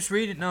 I'm just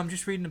reading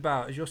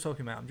about, as you're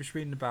talking about, I'm just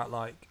reading about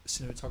like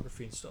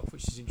cinematography and stuff,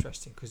 which is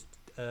interesting because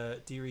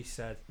Deary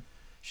said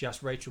she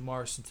asked Rachel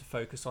Morrison to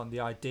focus on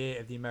the idea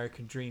of the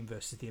American dream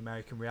versus the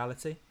American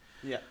reality.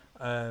 Yeah.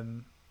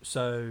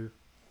 So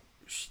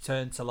she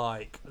turned to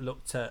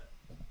looked at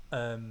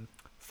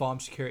Farm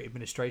Security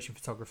Administration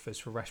photographers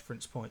for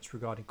reference points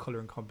regarding colour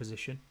and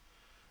composition.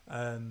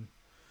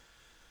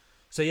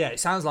 So yeah, it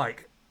sounds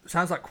like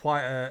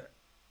quite a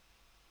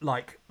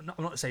I'm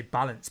not to say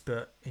balance,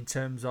 but in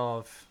terms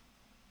of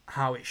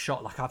how it's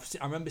shot, I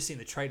remember seeing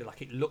the trailer.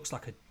 Like it looks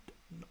like a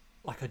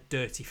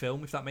dirty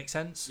film, if that makes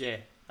sense. Yeah,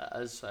 it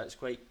is. It's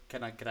quite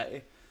kind of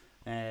gritty.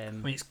 I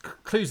mean, it's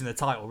clues in the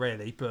title,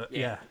 really, but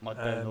yeah.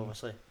 Mudbound,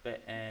 obviously,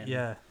 but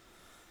yeah.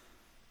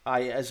 Aye,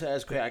 it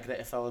is quite a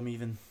gritty film.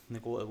 Even when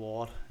they go to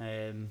war,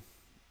 and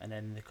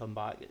then they come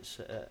back.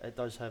 It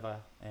does have a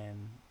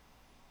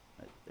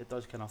it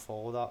does kind of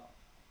follow that.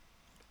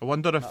 I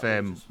wonder if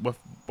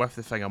with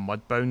the thing of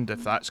Mudbound,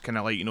 if that's kind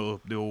of like, you know,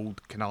 the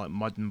old kind of like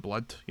Mud and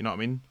Blood, you know what I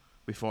mean?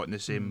 We fought in the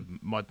same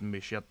mud and we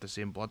shared the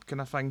same blood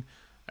kind of thing,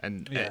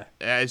 and it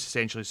is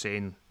essentially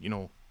saying, you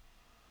know,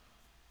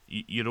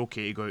 you're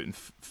okay to go out and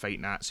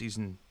fight Nazis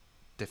and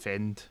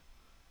defend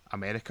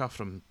America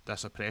from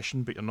this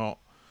oppression, but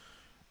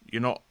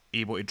you're not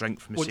able to drink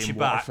from the same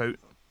water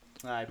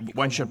fountain.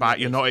 Once you're back,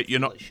 you're not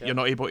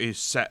able to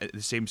sit at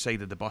the same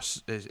side of the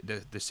bus,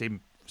 the same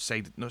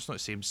side. No, it's not the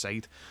same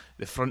side.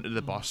 The front of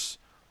the bus.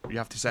 You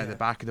have to sit at the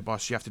back of the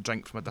bus. You have to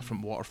drink from a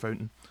different water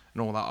fountain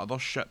and all that other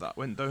shit that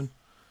went down.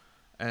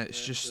 And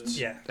it's just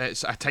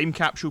it's a time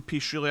capsule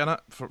piece, really, in it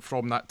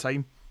from that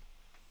time.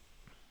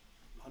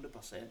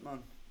 100%, man.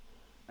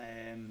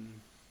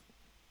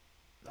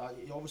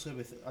 Obviously,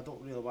 I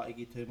don't really want to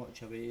give too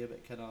much away,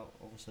 but kind of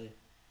obviously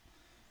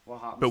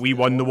what happens. But we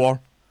won the war.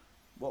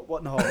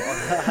 What no?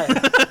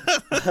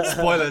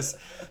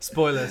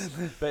 Spoilers.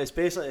 But it's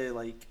basically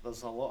like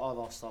there's a lot of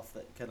other stuff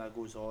that kind of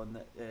goes on.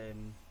 That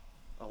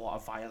a lot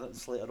of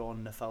violence later on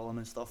in the film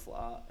and stuff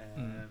like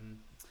that.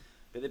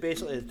 But they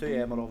basically, the two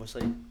of them are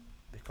obviously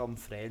become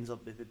friends, or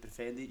they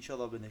befriend each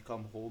other when they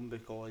come home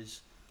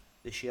because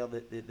they share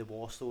the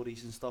war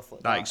stories and stuff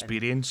like that. That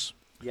experience.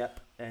 Yep,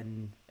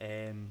 and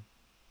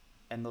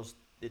there's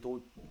they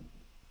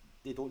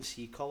don't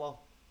see colour.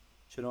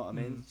 Do you know what I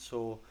mean?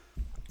 So,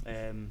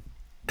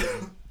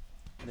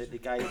 the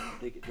guy,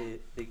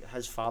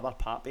 his father,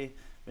 Pappy,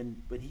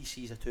 when he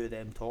sees the two of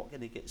them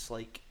talking, he gets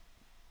like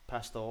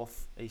pissed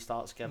off. He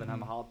starts giving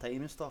him a hard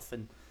time and stuff,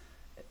 and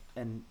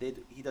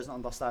he doesn't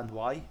understand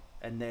why.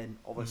 And then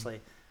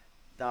obviously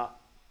that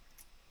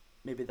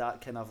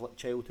kind of like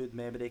childhood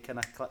memory kind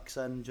of clicks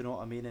in. Do you know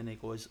what I mean? And he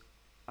goes,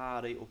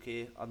 right,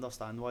 okay, I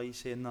understand why he's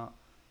saying that,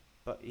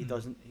 but he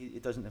doesn't. He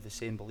doesn't have the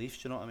same beliefs.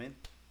 Do you know what I mean?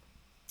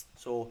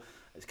 So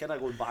it's kind of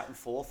going back and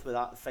forth with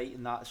that,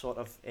 fighting that sort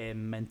of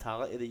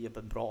mentality that you've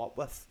been brought up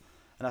with.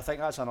 And I think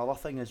that's another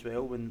thing as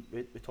well when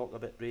we talk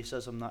about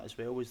racism, that as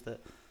well, is that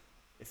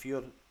if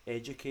you're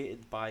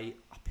educated by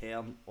a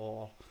parent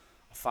or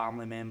a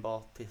family member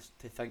to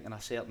think in a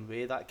certain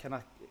way, that kind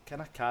of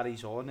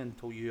carries on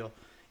until you're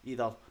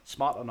either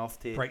smart enough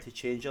to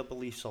change your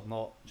beliefs or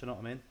not. Do you know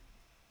what I mean?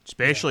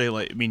 Especially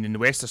in the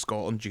west of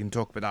Scotland, you can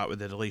talk about that with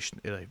the relation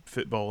to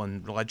football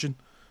and religion,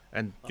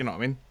 and you know what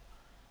I mean.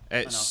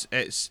 It's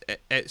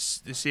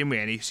the same way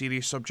any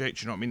serious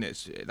subject. You know what I mean?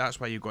 That's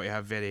why you've got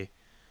to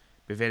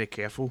be very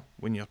careful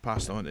when you're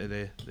passing on to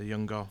the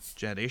younger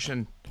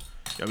generation.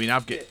 I mean,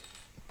 I've got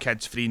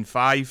kids 3 and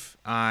 5,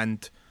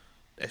 and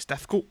it's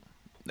difficult.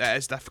 It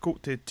is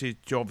difficult to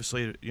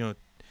obviously, you know.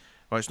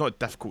 Well, it's not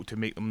difficult to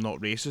make them not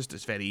racist.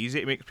 It's very easy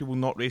to make people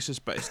not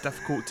racist, but it's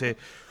difficult to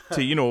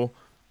you know,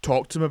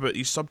 talk to them about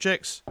these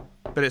subjects.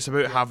 But it's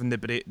about having the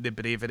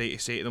bravery to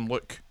say to them,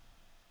 look,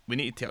 we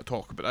need to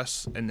talk about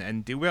this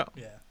and deal with it.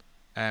 Yeah.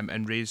 And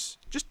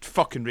just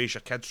fucking raise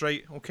your kids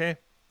right, okay?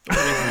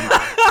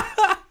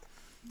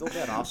 Don't be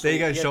an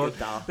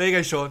arsehole. There you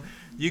go, Sean.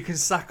 You can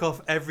sack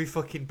off every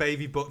fucking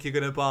baby book you're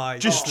gonna buy.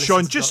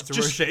 Sean,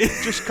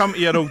 just come to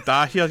your old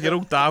dad here. Your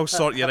old dad will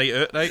sort you right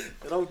out, right?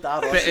 Your old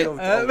dad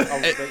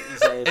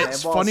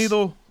it's funny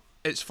though.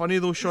 It's funny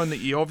though, Sean, that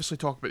you obviously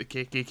talk about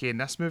the KKK in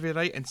this movie,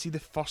 right? And see, the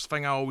first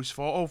thing I always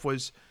thought of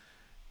was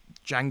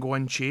Django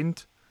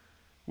Unchained,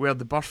 where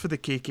the birth of the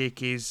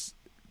KKK's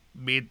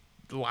made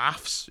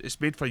laughs.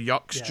 It's made for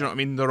yucks. Do you know what I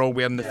mean? They're all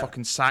wearing the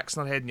fucking sacks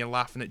on their head, and you're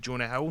laughing at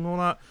Jonah Hill and all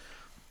that.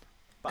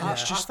 But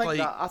it's just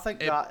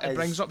it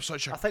brings up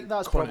such a. I think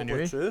that's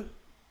continuity. probably true.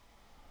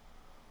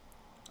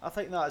 I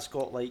think that's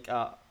got like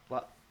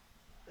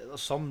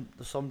there's some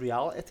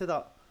reality to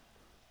that.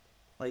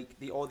 Like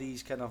all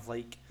these kind of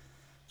like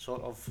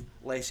sort of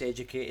less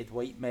educated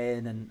white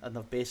men, and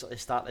they've basically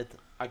started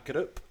a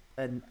group,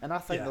 and I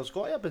think there's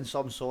got to have been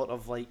some sort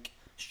of like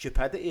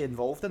stupidity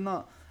involved in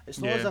that. It's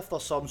not as if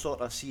there's some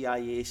sort of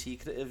CIA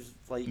secretive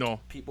like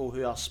people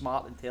who are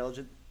smart,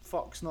 intelligent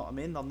fucks. Know what I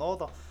mean? They're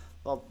not.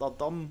 They're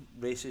dumb,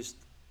 racist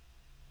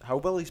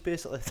hillbillies,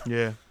 basically.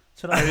 Yeah.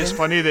 Do you know what I And mean? it's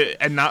funny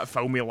that in that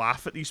film we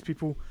laugh at these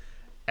people,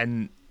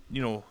 and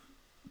you know,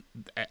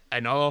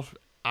 in other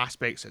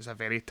aspects it's a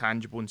very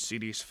tangible and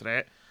serious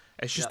threat.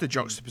 It's just the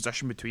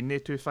juxtaposition between the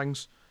two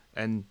things,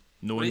 and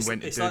knowing when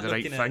to do like the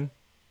right thing.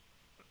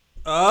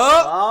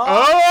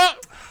 Oh!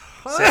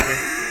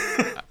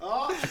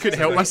 I couldn't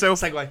help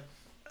myself. Segue.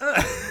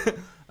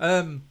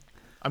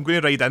 I'm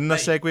going to ride in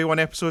this segue one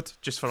episode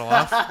just for a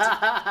laugh.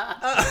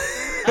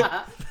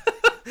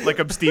 Like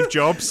I'm Steve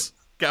Jobs.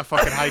 Get a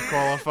fucking high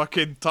collar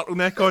fucking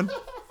turtleneck on.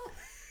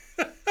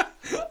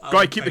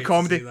 Got to keep the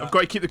comedy. I've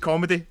got to keep the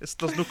comedy.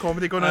 There's no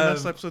comedy going on in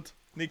this episode.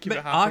 Need to keep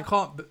it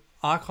happy.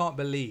 I can't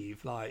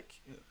believe,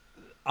 like,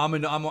 I'm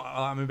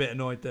a bit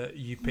annoyed that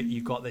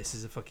you got this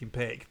as a fucking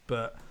pick,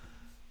 but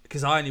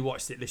because I only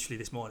watched it literally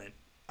this morning,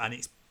 and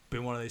it's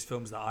been one of those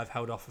films that I've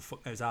held off for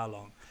fuck knows how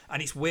long,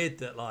 and it's weird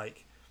that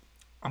like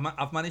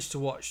I've managed to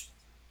watch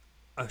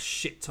a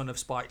shit ton of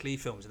Spike Lee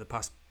films in the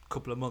past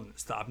couple of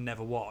months that I've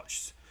never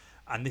watched,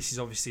 and this is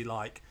obviously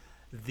like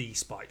the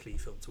Spike Lee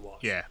film to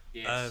watch. Yeah.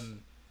 Yes.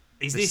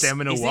 Is The this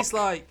seminal is this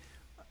work.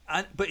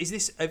 like, but is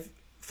this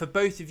for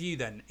both of you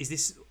then? Is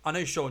this? I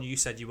know Sean, you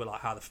said you were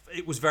like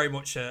it was very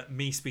much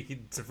me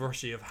speaking to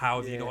Rushy of how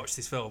have you not watched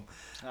this film?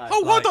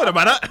 Oh, hold on a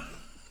minute.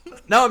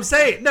 No, I'm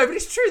saying no, but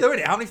it's true though, isn't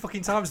it? How many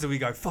fucking times do we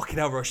go fucking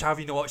hell, Rush? How have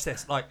you not watched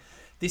this? Like,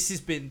 this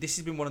has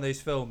been one of those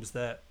films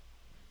that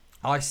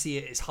I see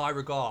it as high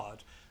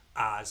regard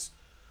as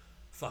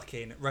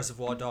fucking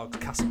Reservoir Dogs,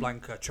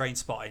 Casablanca,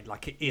 Trainspotting.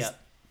 Like, it is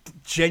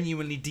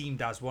genuinely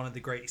deemed as one of the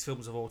greatest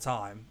films of all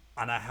time,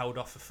 and I held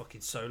off for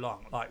fucking so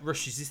long. Like,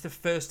 Rush, is this the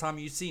first time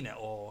you've seen it,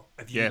 or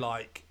have you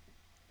like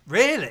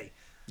really?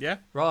 Yeah.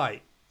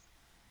 Right.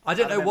 I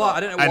don't know why.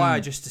 I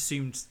just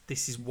assumed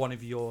this is one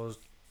of yours.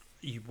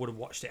 You would have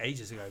watched it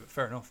ages ago, but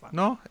fair enough, man.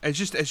 No, it's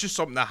just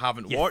something I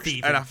haven't watched,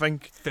 thieving, and I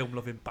think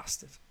film-loving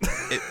bastard.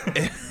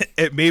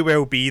 it may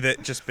well be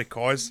that just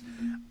because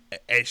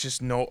it's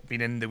just not been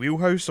in the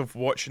wheelhouse of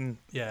watching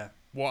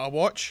what I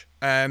watch.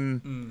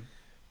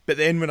 But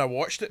then when I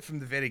watched it from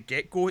the very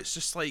get-go, it's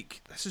just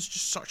like, this is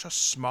just such a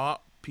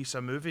smart piece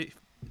of movie,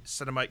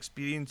 cinema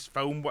experience,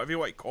 film, whatever you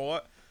want to call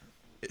it.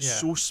 It's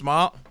so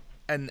smart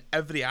in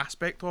every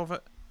aspect of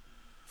it,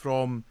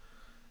 from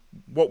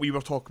what we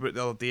were talking about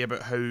the other day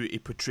about how he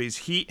portrays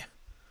heat,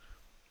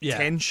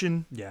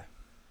 tension,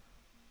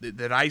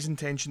 the rising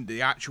tension,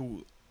 the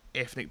actual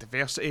ethnic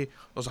diversity.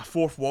 There's a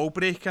fourth wall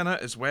break in it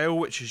as well,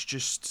 which is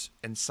just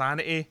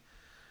insanity,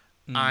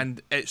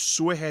 and it's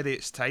so ahead of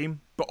its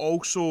time, but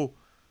also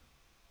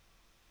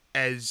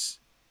is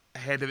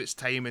ahead of its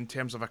time in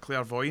terms of a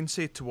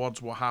clairvoyancy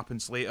towards what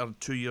happens later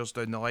 2 years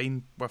down the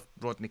line with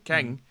Rodney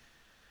King,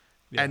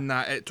 in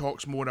that it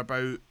talks more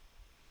about,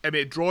 I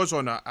mean, it draws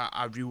on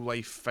a real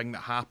life thing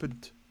that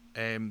happened.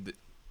 The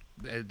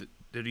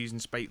reason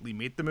Spike Lee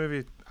made the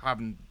movie,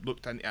 having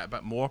looked into it a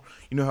bit more,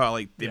 you know how I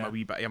like do my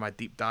wee bit of my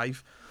deep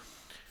dive.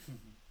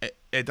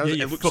 It does.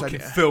 You it looks fucking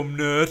film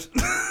nerd.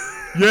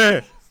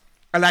 Yeah,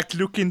 I like to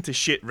look into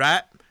shit,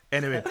 right?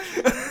 Anyway,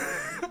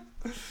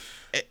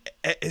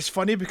 it's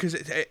funny because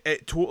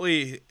it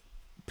totally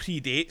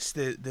predates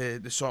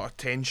the sort of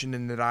tension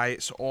and the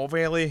riots of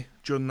LA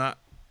during that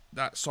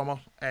summer,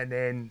 and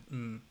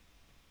then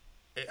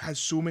it has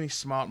so many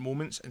smart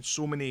moments and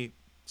so many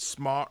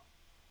smart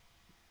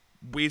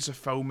ways of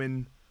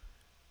filming,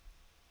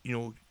 you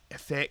know,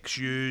 effects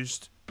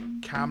used,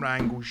 camera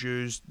angles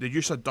used, the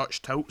use of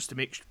Dutch tilts to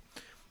make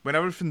when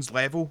everything's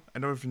level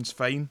and everything's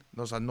fine,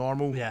 there's a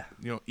normal, you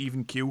know,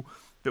 even keel.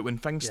 But when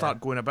things start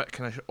going a bit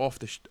kind of off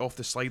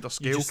the slider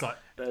scale, Just like,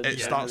 it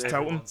starts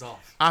tilting.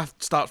 I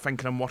start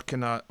thinking I'm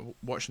watching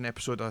an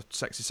episode of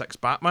 66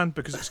 Batman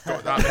because it's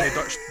got that many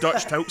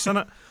Dutch tilts in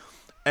it.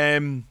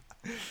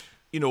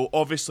 You know,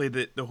 obviously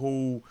the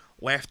whole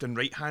left and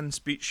right hand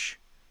speech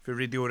for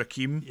Radio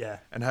Rakim,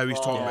 and how he's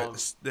talking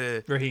about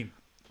the Raheem.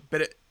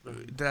 But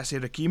did I say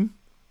Rakim?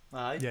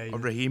 Aye. Yeah, or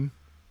Raheem?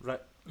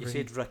 You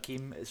said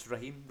Rakim. It's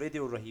Raheem.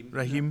 Radio Raheem.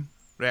 Raheem.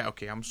 Right.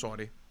 Okay. I'm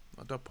sorry.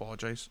 I do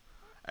apologise.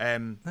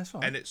 That's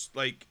fine. And it's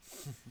like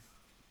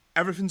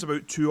everything's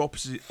about two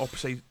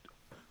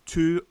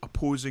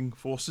opposing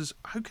forces.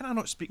 How can I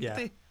not speak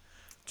today?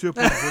 Two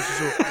opposing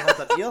forces.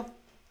 So,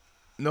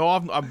 no,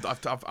 I'm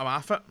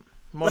off it.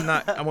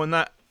 I'm on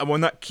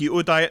that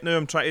keto diet now.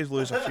 I'm trying to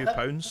lose a few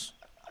pounds.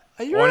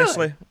 Are you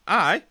honestly? Really?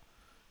 Aye.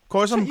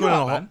 Cause I'm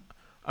going man.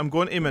 I'm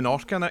going to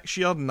Menorca next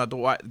year, and I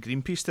don't want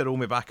Greenpeace to roll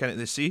me back into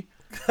the sea.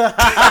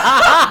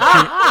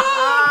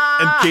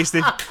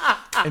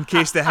 in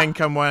case they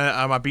think I'm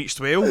a beached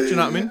whale. Do you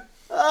know what I mean?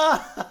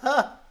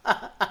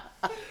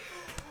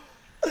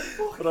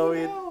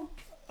 Brilliant.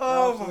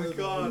 Oh my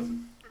god.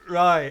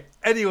 Right.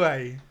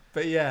 Anyway,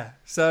 but yeah.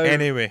 So,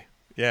 Anyway,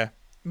 yeah.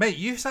 mate,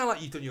 you sound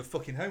like you've done your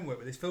fucking homework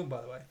with this film,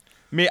 by the way.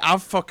 Mate,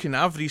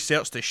 I've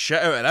researched the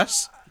shit out of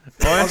this.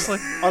 Honestly.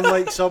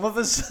 Unlike some of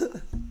us.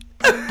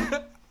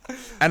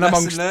 And Lesson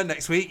amongst learned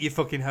next week, you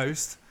fucking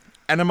host.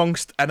 and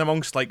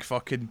amongst like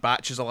fucking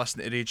batches of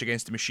listening to Rage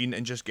Against the Machine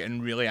and just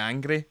getting really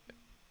angry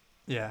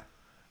Yeah.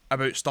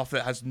 about stuff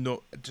that has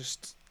no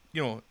just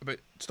about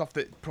stuff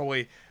that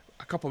probably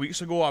a couple of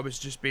weeks ago I was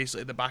just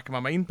basically at the back of my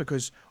mind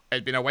because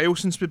it'd been a while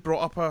since we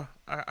brought up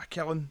a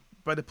killing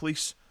by the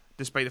police,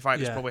 despite the fact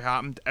it's Yeah. probably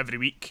happened every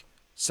week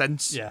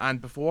since Yeah.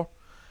 and before.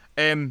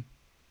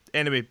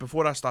 Anyway,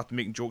 before I started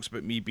making jokes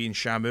about me being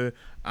Shamu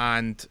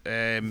and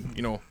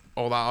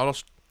all that other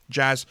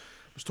jazz,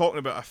 I was talking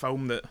about a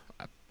film that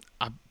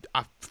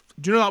I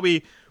do you know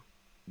that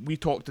we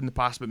talked in the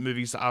past about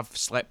movies that I've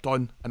slept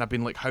on, and I've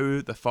been like,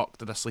 how the fuck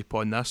did I sleep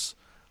on this?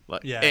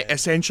 Like, Yeah.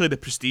 essentially The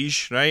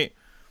Prestige, right?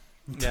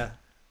 Yeah.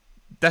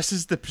 This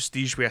is The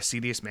Prestige with a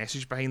serious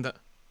message behind it,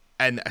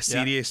 and a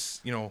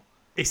serious,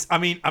 It's. I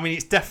mean,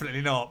 it's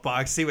definitely not. But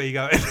I see where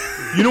you're going.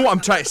 you know what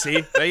I'm trying to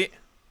say, right?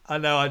 I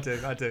know. I do.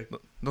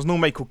 There's no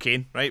Michael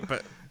Caine, right?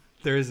 But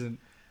There isn't.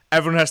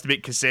 everyone has to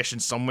make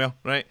concessions somewhere,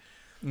 right?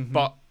 Mhm.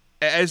 But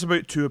it is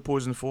about two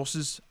opposing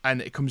forces,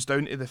 and it comes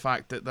down to the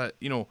fact that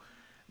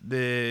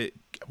the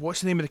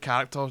what's the name of the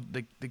character?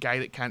 The guy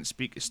that can't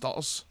speak, it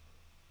stutters.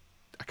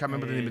 I can't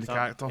remember the name of the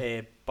character.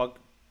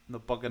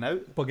 Bugging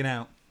out. Bugging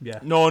out. Yeah.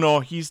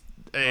 No, he's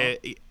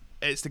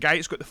it's the guy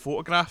that's got the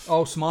photograph.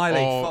 Oh, Smiley.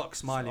 Oh, Fuck,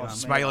 Smiley, man.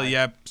 Smiley,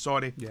 yeah.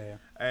 Sorry. Yeah.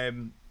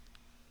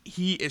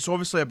 It's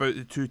obviously about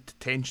the two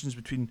tensions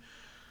between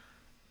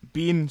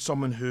being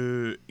someone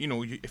who,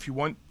 if you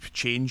want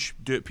change,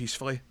 do it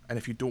peacefully, and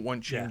if you don't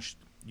want change,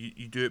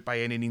 you do it by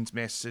any means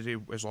necessary,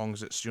 as long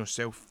as it's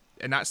self,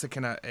 and that's the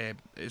kind of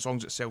as long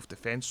as it's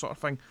self-defense sort of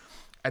thing,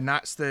 and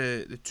that's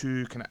the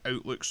two kind of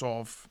outlooks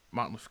of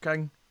Martin Luther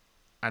King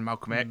and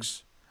Malcolm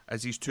X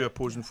as these two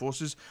opposing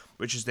forces,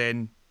 which is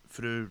then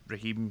through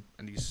Raheem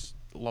and his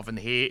love and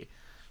hate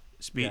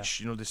speech,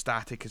 the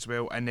static as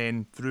well, and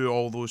then through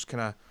all those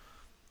kind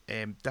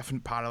of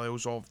different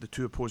parallels of the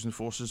two opposing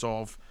forces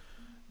of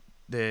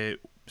the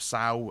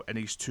Sal and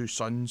his two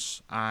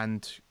sons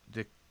and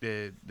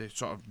the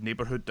sort of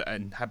neighbourhood that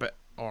inhabit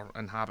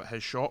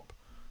his shop.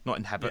 Not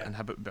inhabit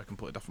would be a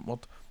completely different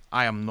word.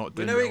 I am not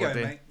We doing know where it you're all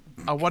going, day.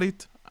 mate. I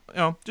worried.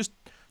 Just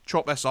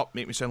chop this up,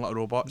 make me sound like a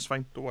robot. It's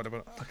fine. Don't worry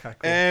about it. Okay.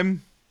 Cool.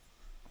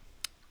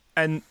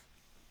 And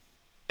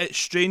it's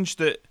strange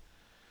that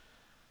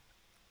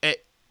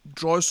it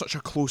draws such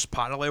a close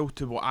parallel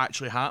to what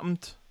actually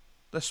happened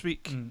this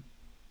week. Mm.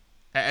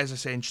 It is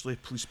essentially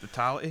police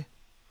brutality.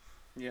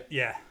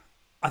 Yeah,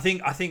 I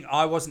think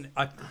I wasn't.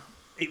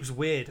 It was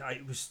weird.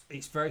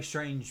 It's very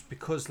strange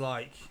because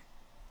like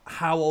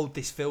how old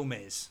this film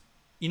is.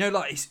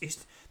 Like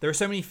it's there are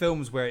so many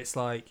films where it's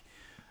like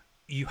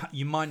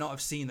you might not have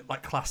seen them,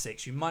 like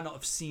classics. You might not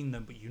have seen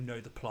them, but you know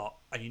the plot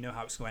and you know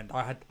how it's going to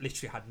end. I had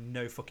literally had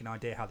no fucking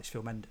idea how this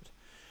film ended.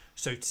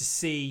 So to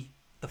see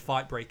the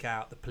fight break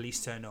out, the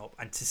police turn up,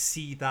 and to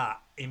see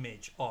that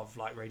image of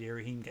like Radio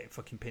Raheem getting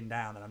fucking pinned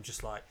down, and I'm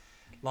just like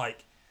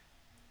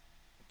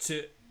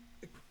to.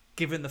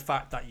 Given the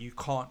fact that you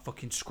can't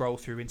fucking scroll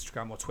through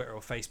Instagram or Twitter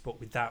or Facebook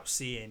without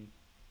seeing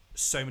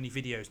so many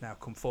videos now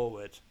come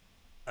forward,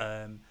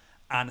 and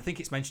I think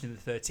it's mentioned in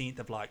the 13th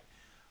of like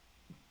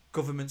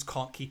governments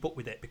can't keep up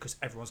with it because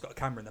everyone's got a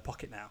camera in their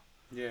pocket now.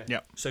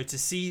 Yeah. So to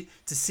see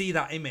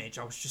that image,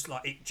 I was just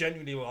like, it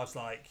genuinely was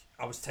like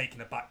I was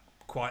taken aback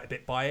quite a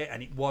bit by it,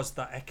 and it was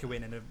that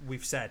echoing. And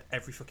we've said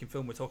every fucking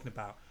film we're talking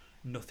about,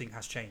 nothing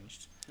has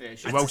changed. Yeah,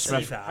 it's Will just,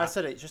 Smith.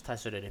 it just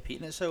has to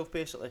repeating itself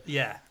basically.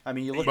 Yeah. I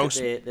mean, you look Will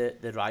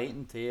at the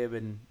rioting too,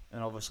 and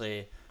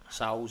obviously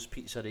Sal's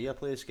pizzeria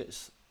place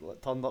gets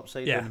turned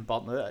upside down and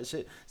burnt out. It's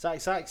the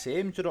exact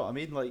same. Do you know what I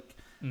mean? Like,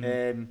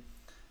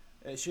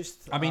 it's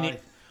just. I mean,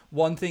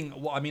 one thing.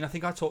 I mean, I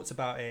think I talked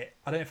about it.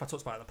 I don't know if I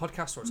talked about it in the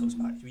podcast or I talked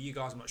about it with you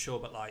guys. I'm not sure,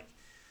 but like,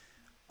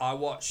 I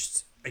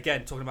watched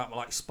again talking about my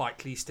like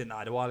Spike Lee stint I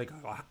had a while ago.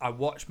 I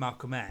watched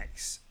Malcolm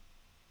X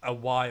a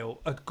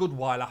good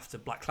while after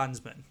Black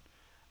Klansman,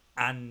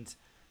 and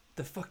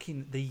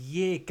the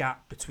year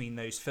gap between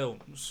those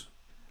films,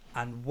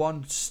 and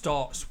one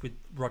starts with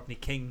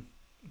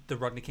the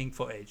Rodney King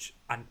footage,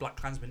 and Black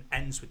Klansman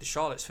ends with the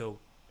Charlottesville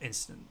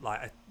incident,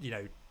 like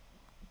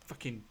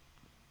fucking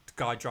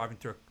guy driving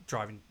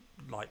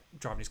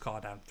his car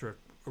down through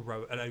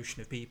an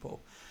ocean of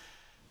people,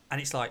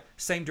 and it's like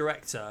same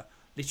director,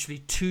 literally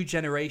 2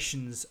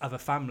 generations of a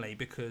family,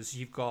 because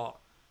you've got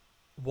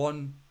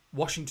one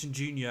Washington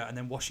Jr. and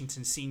then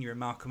Washington Sr. and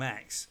Malcolm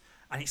X,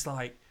 and it's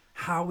like,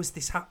 how is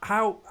this?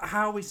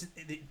 How is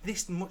it,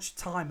 this much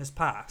time has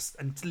passed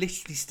and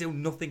literally still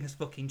nothing has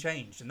fucking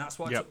changed? And that's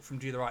what I took from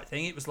Do the Right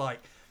Thing. It was like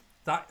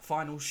that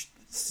final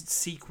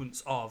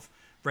sequence of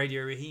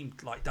Radio Raheem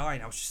like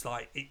dying. I was just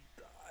like,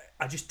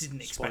 I just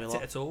didn't expect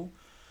it at all.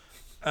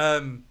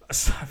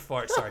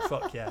 Sorry,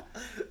 fuck yeah.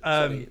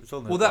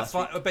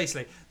 Well,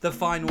 basically the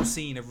final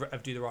scene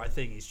of Do the Right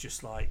Thing is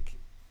just like,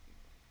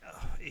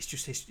 it's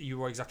just you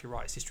were exactly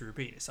right. It's history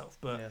repeating itself.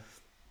 But Yeah.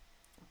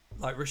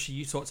 like Rishi,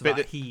 you talked But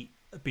about heat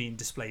being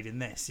displayed in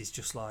this. Is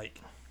just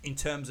like in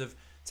terms of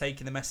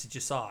taking the message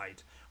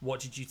aside. What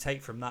did you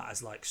take from that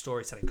as like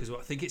storytelling? Because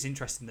I think it's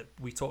interesting that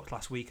we talked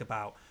last week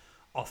about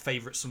our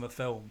favourite summer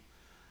film,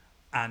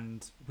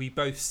 and we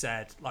both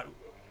said like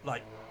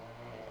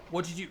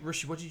what did you,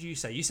 Rishi? What did you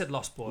say? You said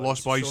Lost Boys.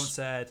 Lost Boys. Sean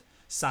said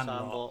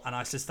Sandlot, and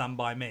I said Stand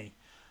By Me.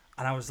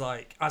 And I was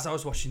like, as I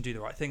was watching Do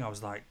the Right Thing, I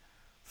was like,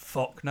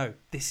 fuck no,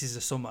 this is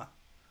a summer.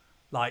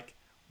 Like,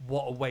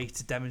 what a way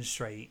to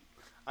demonstrate.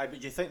 But do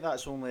you think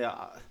that's only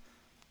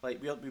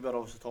like we were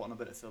obviously talking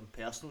about it from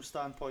personal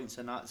standpoints,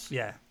 and that's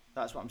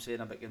what I'm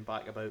saying about getting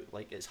back about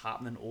like it's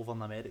happening over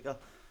in America.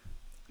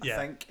 I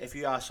think if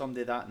you ask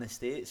somebody that in the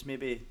States,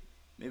 maybe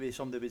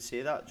somebody would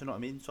say that. Do you know what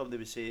I mean? Somebody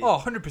would say,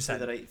 oh, 100%. Do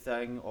the right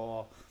thing,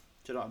 or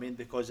do you know what I mean?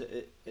 Because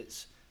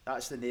it's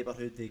that's the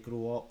neighbourhood they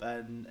grow up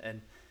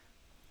in,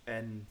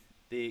 and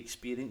they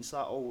experience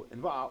that all.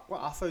 And what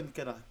I found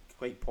kind of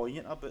quite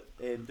poignant about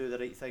Do the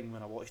Right Thing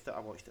when I watched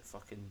it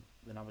fucking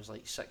when I was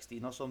like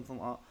 16 or something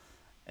like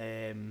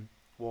that,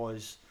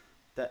 was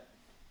that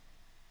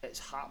it's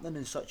happening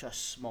in such a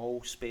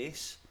small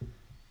space.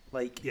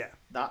 Like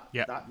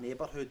that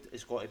neighbourhood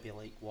has got to be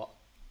like what,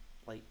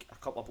 like a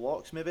couple of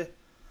blocks maybe.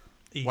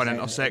 Easy. One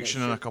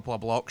intersection and a couple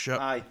of blocks. Yep.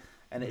 Aye,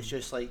 and it's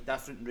just like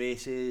different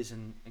races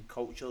and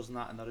cultures and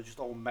that, and they're just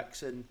all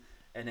mixing.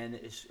 And then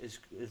it's, as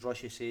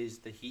Rushy says,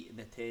 the heat and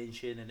the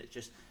tension, and it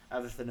just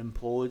everything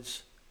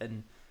implodes.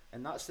 And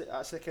that's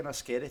the kind of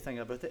scary thing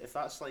about it. If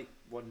that's like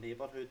one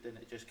neighbourhood, and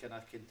it just kind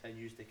of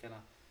continues to kind of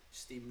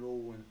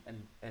steamroll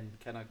and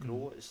kind of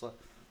grow, it's like.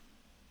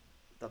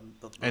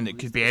 And it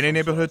could be any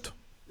neighbourhood.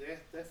 Yeah,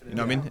 definitely. You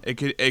know what I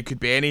mean? It could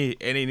be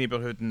any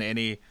neighbourhood in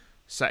any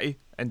city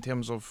in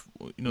terms of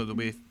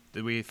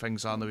the way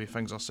things are and the way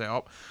things are set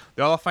up.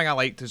 The other thing I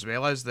liked as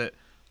well is that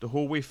the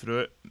whole way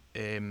through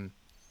it,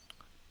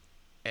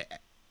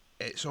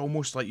 it's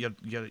almost like your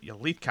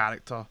lead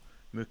character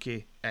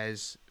Mookie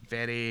is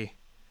very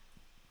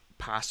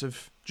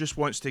passive, just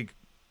wants to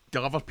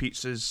deliver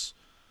pizzas,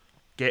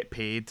 get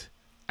paid,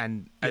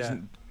 and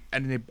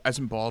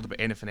isn't bothered about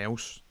anything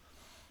else.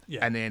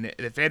 Yeah. And then at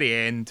the very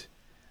end,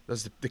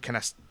 there's the kind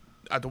of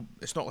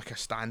it's not like a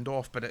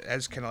standoff, but it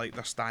is kind of like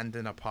they're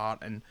standing apart,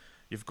 and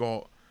you've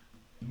got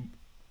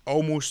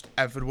almost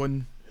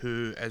everyone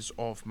who is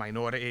of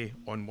minority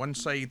on one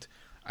side,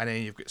 and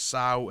then you've got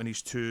Sal and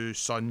his two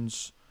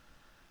sons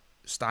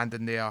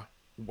standing there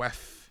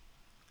with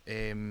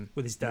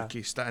his dad.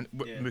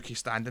 Mookie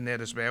standing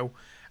there as well,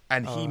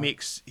 and he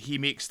makes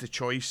the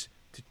choice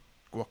to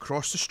go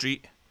across the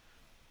street,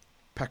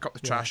 pick up the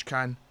trash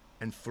can,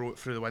 and throw it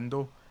through the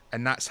window,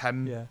 and that's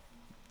him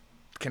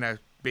kind of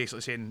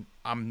basically saying,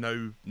 I'm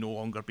now no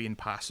longer being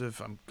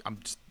passive.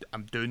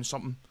 I'm doing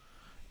something.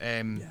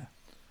 And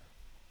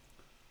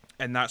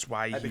that's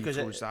why he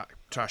throws that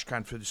trash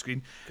can through the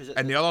screen.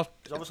 And the other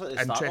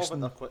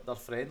interesting, they're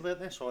friendly,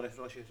 aren't they? Sorry,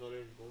 Rushy, go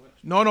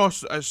next. No,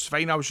 it's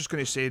fine. I was just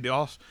going to say the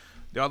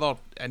other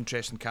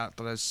interesting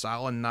character is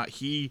Sal, and that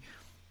he,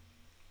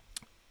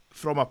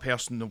 from a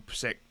personal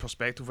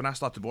perspective, when I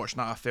started watching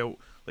that, I felt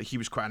like he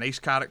was quite a nice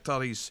character.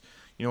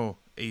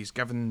 He's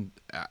given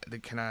the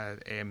kind of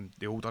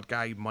the older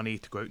guy money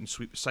to go out and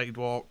sweep the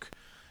sidewalk.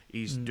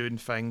 He's doing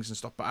things and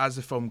stuff. But as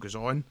the film goes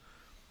on,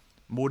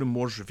 more and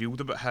more is revealed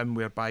about him,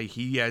 whereby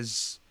he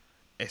is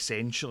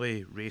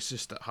essentially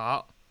racist at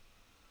heart.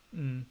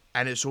 And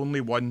it's only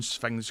once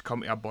things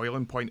come to a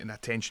boiling point and the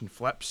tension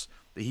flips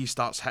that he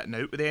starts hitting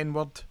out with the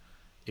N-word.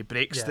 He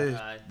breaks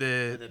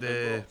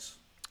the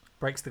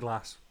breaks the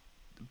glass.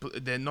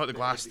 Not the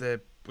glass,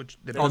 the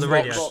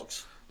radio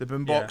box. The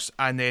boombox,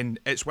 and then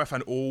it's with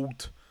an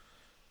old,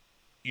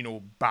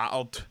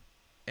 battered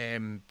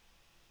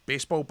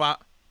baseball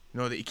bat,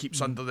 that he keeps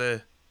under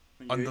the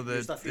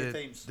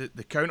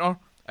counter,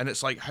 and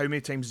it's like, how many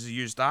times has he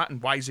used that,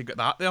 and why has he got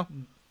that there?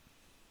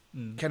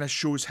 Kind of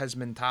shows his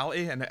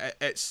mentality, and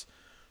it's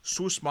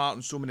so smart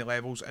on so many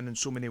levels and in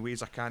so many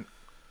ways I can't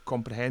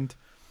comprehend.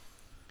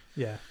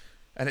 Yeah,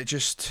 and it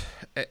just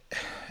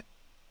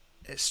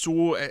it's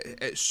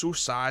so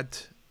sad,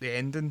 the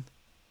ending,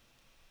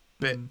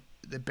 but.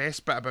 The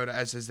best bit about it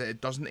is that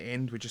it doesn't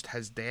end with just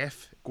his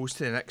death. It goes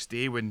to the next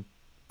day when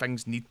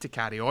things need to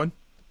carry on.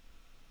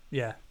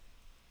 Yeah.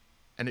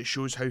 And it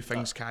shows how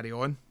things carry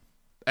on.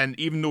 And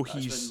even though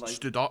he's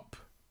stood up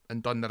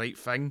and done the right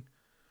thing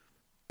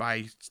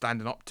by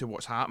standing up to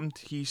what's happened,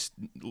 he's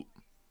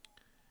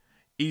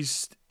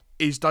lost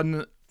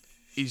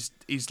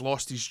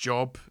his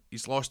job.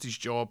 He's lost his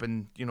job,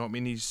 and you know what I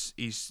mean.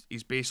 He's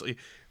basically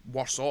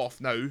worse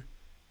off now,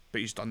 but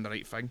he's done the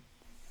right thing.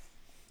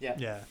 Yeah.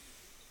 Yeah.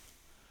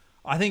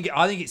 I think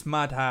it's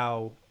mad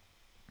how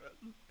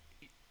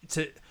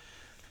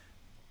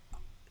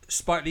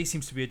Spike Lee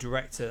seems to be a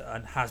director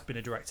and has been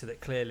a director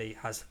that clearly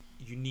has.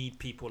 You need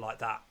people like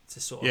that to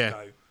sort of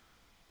go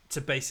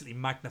to basically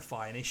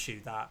magnify an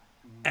issue that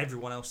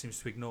everyone else seems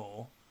to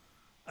ignore.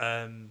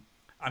 I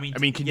mean,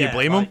 can you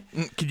blame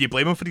him? Can you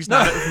blame him for his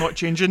narrative not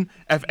changing?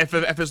 If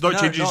it's not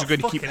changing, he's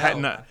going to keep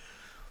hitting it.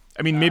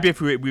 I mean, maybe if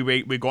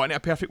we got into a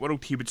perfect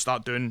world, he would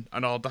start doing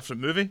another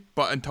different movie.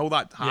 But until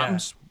that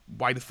happens,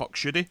 why the fuck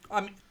should he?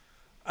 I mean,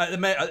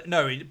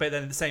 no, but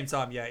then at the same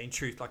time, yeah, in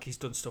truth, like he's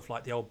done stuff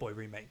like the Old Boy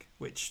remake,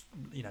 which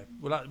we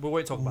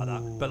won't talk about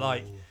that. But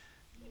like,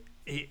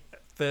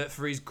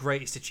 for his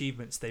greatest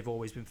achievements, they've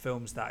always been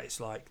films that it's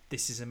like,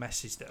 this is a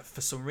message that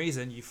for some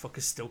reason you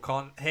fuckers still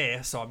can't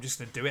hear, so I'm just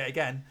gonna do it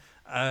again.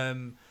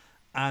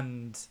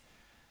 And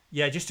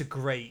yeah, just a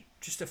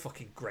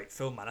fucking great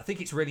film, man. I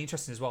think it's really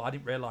interesting as well. I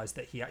didn't realise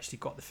that he actually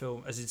got the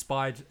film as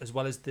inspired as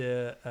well as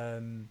the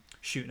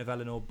shooting of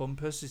Eleanor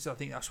Bumpers. I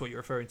think that's what you're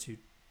referring to,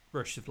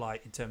 Rush, of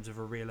like in terms of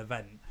a real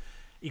event.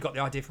 He got the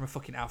idea from a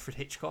fucking Alfred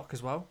Hitchcock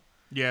as well.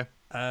 Yeah.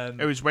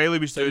 It was while he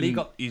was doing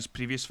his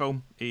previous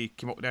film, he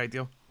came up with the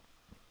idea.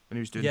 When he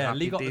was doing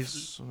Happy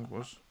Days, I think it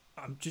was.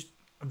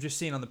 I'm just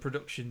seeing on the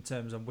production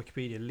terms on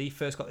Wikipedia, Lee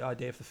first got the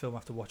idea for the film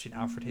after watching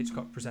Alfred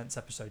Hitchcock Presents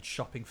episode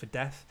Shopping for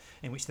Death,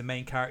 in which the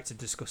main character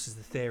discusses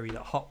the theory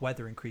that hot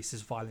weather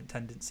increases violent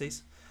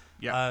tendencies.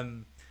 Yeah.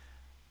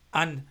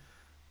 And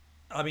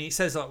I mean, it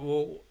says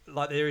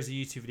like there is a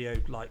YouTube video,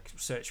 like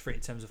search for it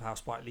in terms of how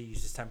Spike Lee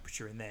uses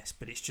temperature in this,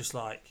 but it's just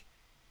like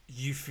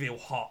you feel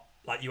hot,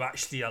 like you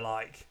actually are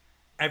like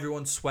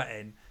everyone's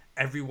sweating,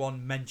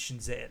 everyone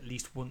mentions it at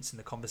least once in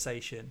the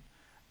conversation,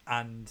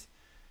 and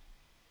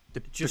the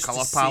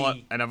colour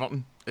palette and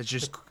everything, it's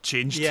just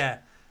changed. Yeah.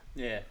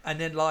 Yeah. And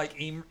then, like,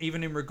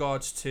 even in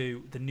regards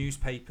to the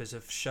newspapers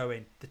of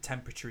showing the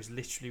temperature is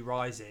literally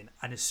rising,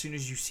 and as soon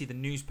as you see the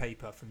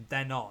newspaper from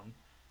then on,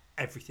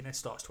 everything then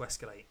starts to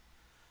escalate.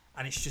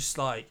 And it's just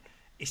like,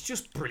 it's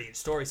just brilliant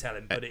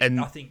storytelling. But I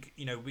think,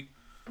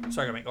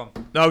 sorry, mate, go on.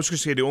 No, I was going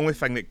to say the only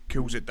thing that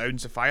cools it down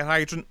is the fire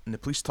hydrant, and the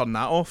police turn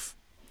that off.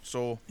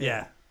 So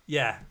yeah.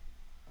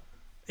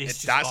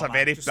 It's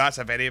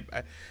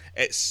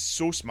it's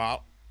so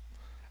smart.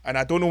 And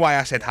I don't know why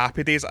I said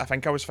Happy Days. I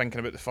think I was thinking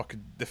about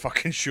the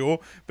fucking show,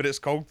 but it's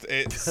called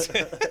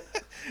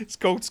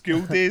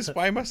School Days.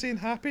 Why am I saying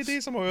Happy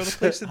Days? I'm all over the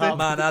place today.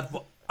 Man,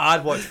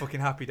 I'd watch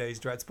fucking Happy Days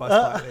directed by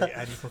Spike Lee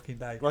any fucking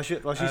day.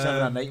 Rusty's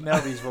having a nightmare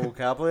with his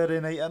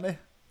vocabulary night, isn't he?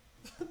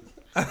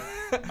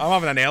 I'm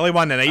having an early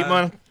one tonight,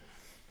 man.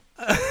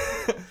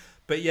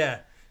 But yeah,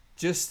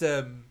 just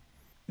just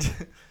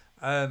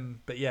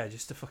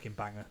a fucking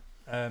banger.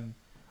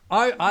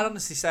 I'd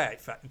honestly say,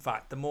 in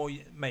fact, the more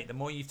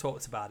you've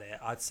talked about it,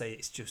 I'd say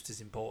it's just as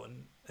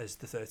important as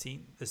the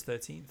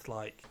 13th.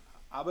 Like,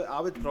 I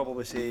would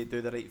probably say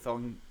do the right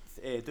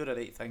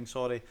thing.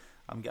 Sorry,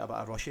 I'm getting a bit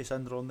of Rushy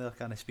syndrome there.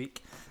 Can I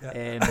speak?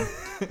 Yeah.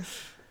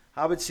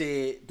 I would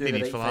say do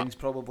the right thing's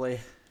probably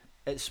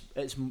it's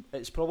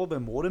probably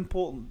more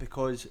important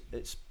because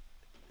it's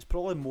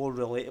probably more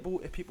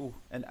relatable to people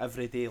in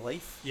everyday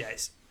life.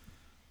 It's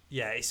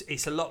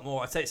a lot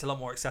more. I'd say it's a lot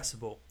more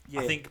accessible.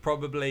 Yeah. I think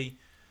probably.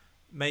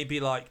 Maybe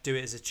like do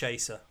it as a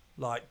chaser,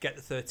 like get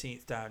the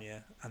 13th down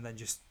here, and then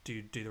just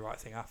do the right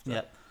thing after.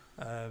 Yeah.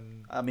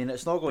 I mean,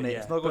 it's not going to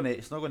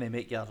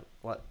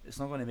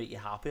make you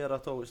happier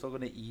at all. It's not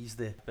going to ease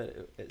the.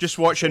 But just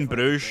watching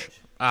Bruges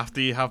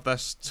after you have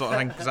this sort of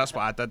thing, because that's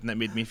what I did, and it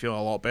made me feel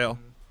a lot better.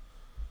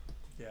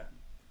 Yeah,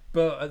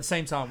 but at the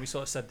same time, we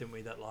sort of said, didn't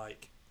we, that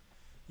like,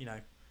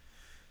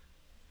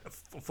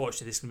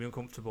 unfortunately, this is gonna be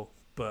uncomfortable,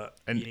 but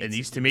it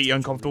needs to make you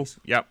uncomfortable.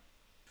 Yep.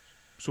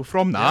 So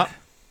from that.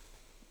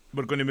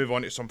 We're going to move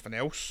on to something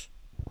else,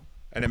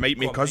 and it might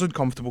make us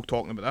uncomfortable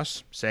talking about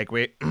this.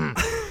 Segue.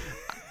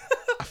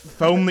 A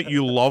film that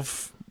you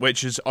love,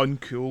 which is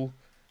uncool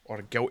or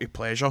a guilty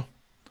pleasure.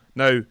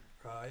 Now,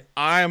 right.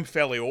 I am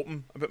fairly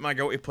open about my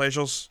guilty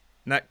pleasures.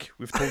 Nick,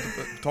 we've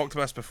talked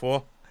about this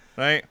before,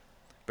 right?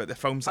 But the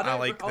films that I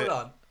like. Hold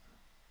on.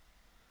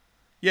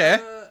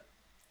 Yeah.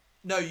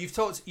 No, you've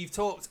talked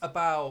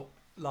about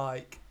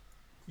like.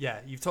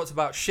 Yeah, you've talked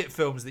about shit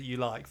films that you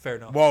like. Fair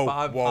enough. Whoa.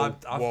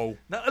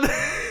 No.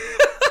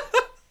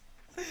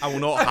 I will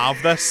not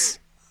have this.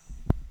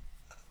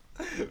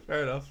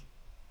 Fair enough.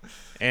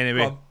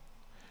 Anyway.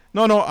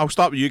 No, I'll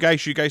start with you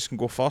guys. You guys can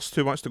go first.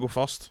 Who wants to go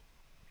first?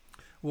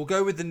 We'll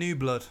go with the New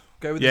Blood.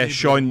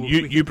 Sean,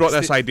 you brought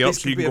this idea up,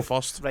 so you can go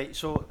first. Right,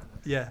 so...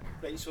 Yeah.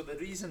 Right, so the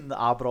reason that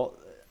I brought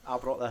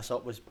this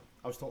up was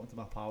I was talking to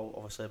my pal,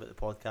 obviously, about the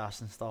podcast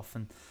and stuff,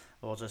 and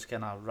we were just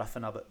kind of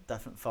riffing about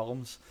different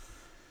films.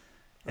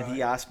 And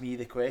he asked me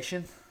the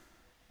question,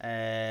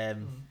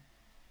 and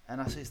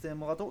I says to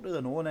him, well, I don't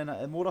really know. And then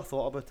the more I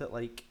thought about it,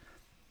 like,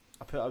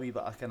 I put a wee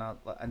bit of kind of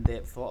like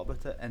in-depth thought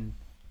about it, and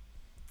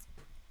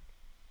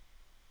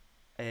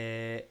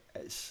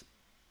it's,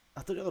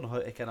 I don't really know how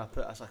to kind of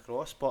put this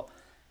across, but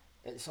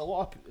it's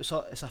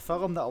a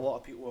film that a lot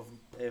of people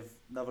have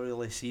never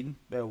really seen.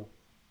 Well,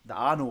 that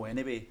I know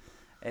anyway,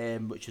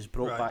 which is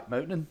Brokeback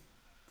Mountain.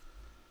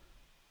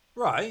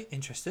 Right,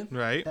 interesting.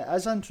 Right. It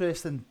is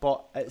interesting,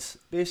 but it's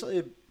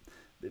basically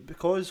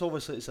because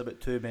obviously it's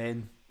about two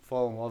men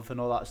falling in love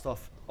and all that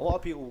stuff. A lot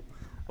of people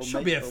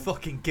should be a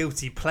fucking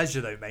guilty pleasure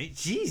though, mate.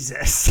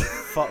 Jesus.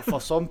 For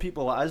some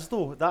people it is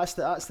though. That's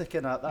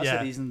the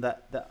reason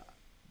that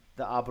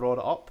I brought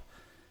it up.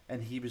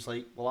 And he was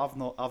like,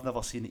 "Well, I've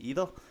never seen it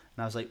either." And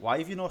I was like, "Why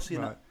have you not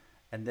seen it?"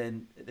 And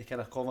then the kind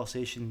of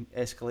conversation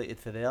escalated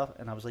for there,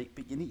 and I was like,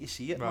 but you need to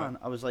see it, Right. man.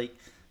 I was like,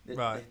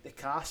 the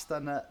cast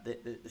in it,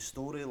 the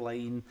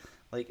storyline,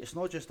 like, it's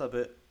not just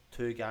about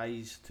two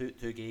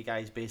gay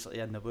guys basically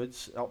in the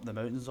woods, up in the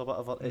mountains or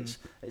whatever.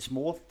 It's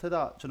more to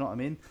that, do you know what I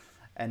mean?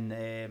 And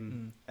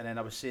and then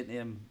I was saying to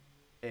him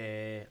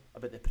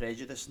about the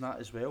prejudice and that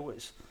as well.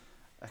 It's,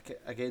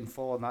 again,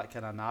 following that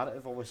kind of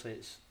narrative. Obviously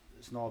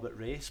it's not about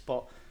race,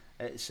 but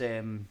it's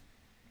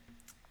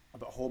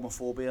about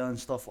homophobia and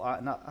stuff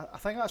like that. And I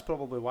think that's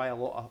probably why a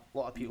lot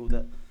of people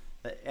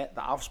that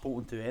I've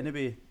spoken to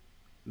anyway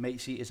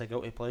might see it as a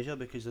guilty pleasure,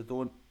 because they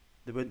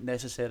wouldn't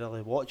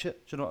necessarily watch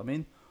it. Do you know what I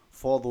mean?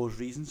 For those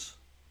reasons.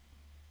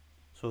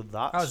 So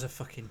That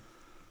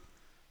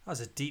was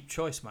a deep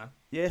choice, man.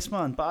 yes,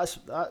 man. But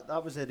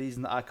that was the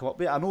reason that I come up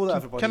with. I know that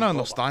everybody can I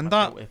understand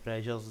that? guilty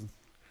pleasures. And,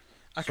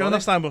 I can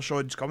understand where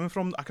Sean's coming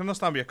from. I can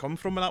understand where you're coming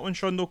from with that one,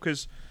 Sean, though,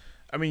 because,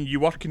 I mean, you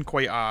work in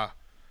quite a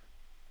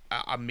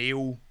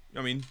male,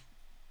 I mean,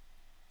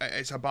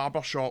 it's a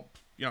barber shop,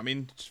 you know what I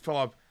mean? It's full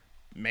of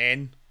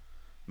men,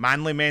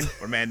 manly men,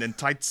 or men in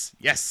tights.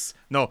 Yes.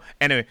 No.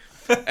 Anyway,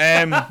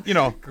 you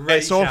know, Great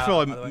it's all shout,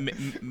 full by the way.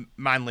 of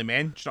manly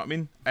men. Do you know what I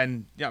mean?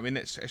 And yeah, I mean,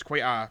 it's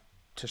quite a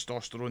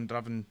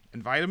testosterone-driven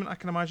environment, I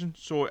can imagine.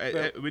 So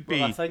it would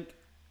be I think.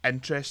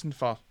 interesting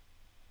for.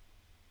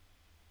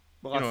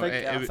 Well, You I know,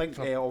 think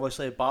it would-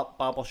 obviously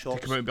barber To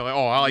shops come out and be like,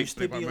 oh, I like used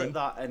to be like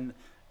that, and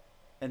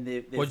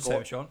they've What'd you say,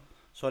 got. Sean?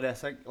 Sorry, I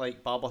think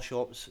like barber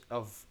shops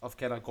have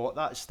kind of got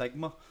that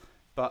stigma,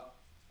 but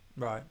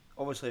Right.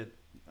 obviously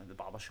the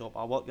barber shop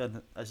I work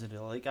in isn't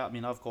really like that. I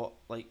mean, I've got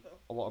like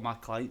a lot of my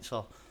clients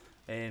are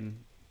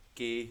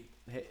gay,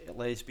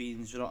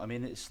 lesbians. You know what I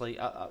mean? It's like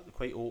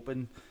quite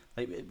open.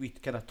 Like we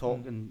kind of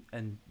talk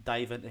and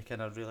dive into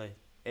kind of really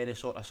any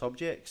sort of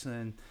subjects,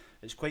 and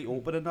it's quite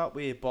open in that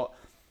way. But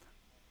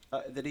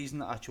the reason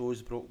that I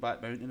chose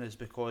Brokeback Mountain is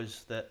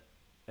because that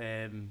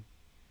it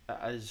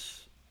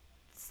is,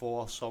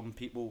 for some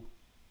people,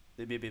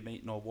 they maybe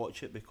might not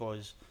watch it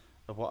because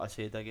of what I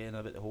said again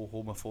about the whole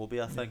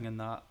homophobia thing and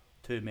that,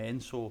 two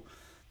men. So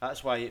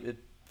that's why it would,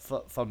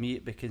 for me,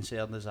 it'd be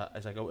concerned as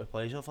a guilty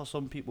pleasure for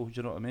some people. Do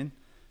you know what I mean?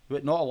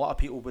 But not a lot of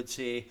people would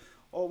say,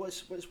 "Oh,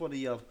 what's one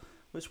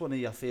of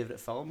your favourite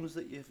films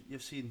that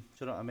you've seen?"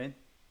 Do you know what I mean?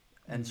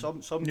 And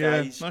some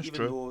Yeah, guys, that's even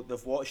true. though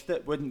they've watched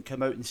it, wouldn't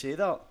come out and say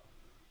that.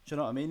 Do you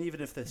know what I mean?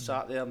 Even if they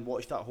sat there and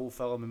watched that whole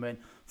film and went,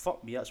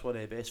 "Fuck me, that's one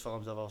of the best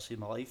films I've ever seen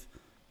in my life,"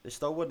 they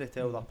still wouldn't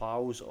tell their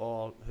pals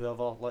or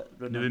whoever.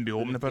 They wouldn't be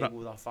open about it.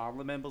 with their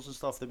family members and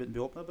stuff. They wouldn't be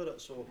open about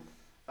it. So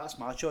that's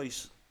my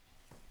choice.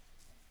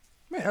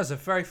 Mate, that was a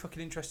very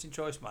fucking interesting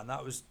choice, man.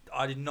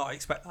 I did not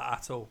expect that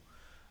at all.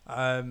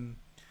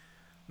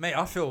 Mate,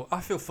 I feel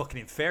fucking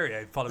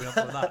inferior following up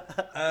on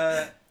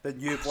that. The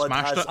new blood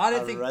Smashed has it. I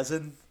don't think-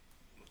 arisen.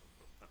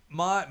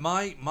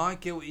 My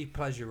guilty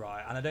pleasure,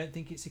 right? And I don't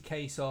think it's a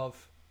case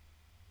of.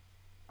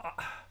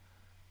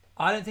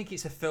 I don't think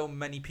it's a film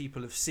many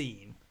people have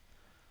seen,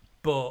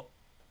 but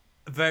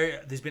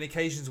there's been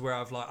occasions where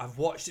I've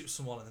watched it with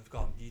someone and they've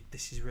gone,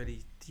 "This is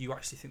really. Do you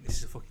actually think this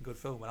is a fucking good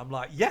film?" And I'm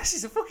like, "Yes,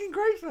 it's a fucking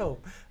great film."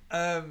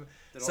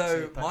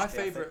 So my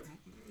favourite,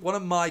 one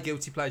of my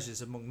guilty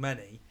pleasures among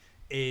many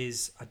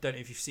is, I don't know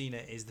if you've seen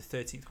it, is The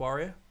 13th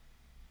Warrior.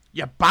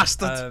 You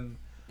bastard!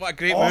 What a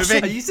great Awesome.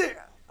 Are movie! you serious?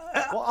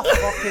 What a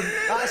fucking...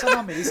 That is an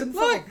amazing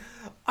film. Like,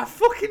 I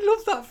fucking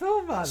love that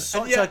film, man.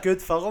 Such And yet, a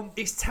good film.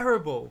 it's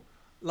terrible.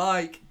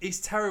 Like, it's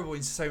terrible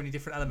in so many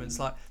different elements.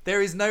 Like,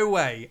 there is no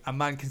way a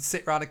man can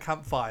sit around a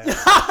campfire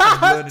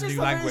and learn a Just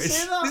new about to language.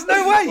 say that. There's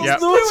no way. Yep.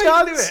 There's no way to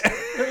do chance. it.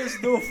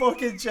 There's no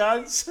fucking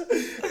chance.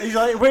 He's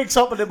like, wakes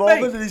up in the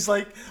morning Mate. and he's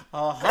like,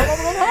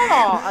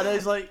 and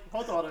he's like,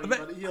 hold on a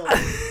minute here.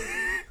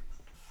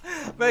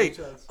 Mate,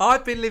 chance.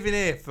 I've been living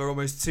here for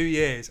almost 2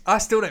 years. I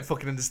still don't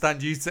fucking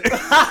understand you two.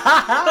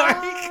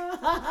 Like,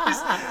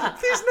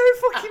 there's no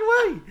fucking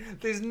way.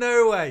 There's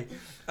no way.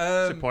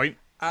 That's the point.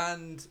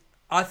 And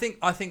I think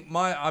I've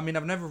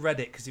never read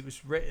it because it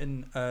was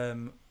written.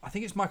 I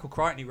think it's Michael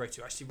Crichton who wrote it.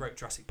 Who actually wrote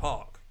Jurassic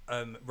Park.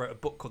 Wrote a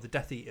book called The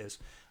Death Eaters,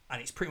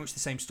 and it's pretty much the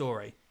same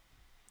story.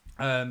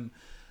 And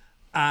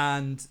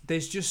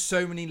there's just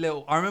so many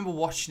little. I remember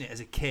watching it as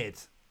a kid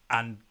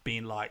and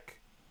being like,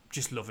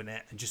 just loving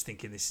it and just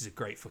thinking this is a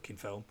great fucking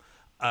film.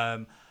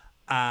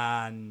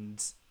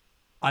 And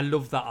I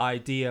love that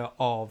idea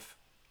of.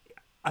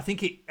 I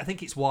think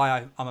it's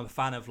why I'm a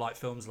fan of like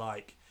films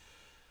like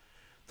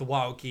The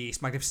Wild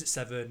Geese, Magnificent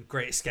Seven,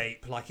 Great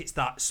Escape. Like, it's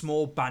that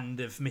small band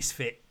of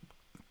misfit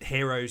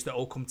heroes that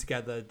all come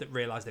together that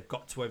realise they've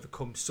got to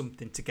overcome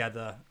something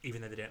together,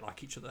 even though they don't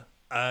like each other.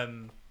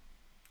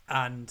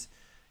 And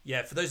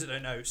yeah, for those that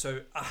don't know,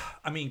 so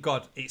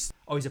God, it's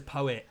always a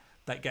poet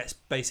that gets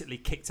basically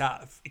kicked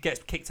out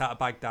of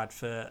Baghdad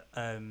for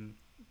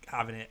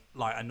having it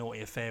like a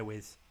naughty affair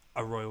with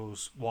a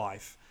royal's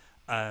wife,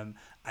 and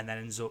then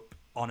ends up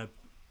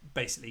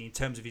basically, in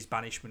terms of his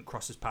banishment,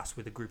 crosses paths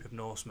with a group of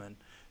Norsemen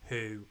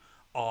who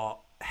are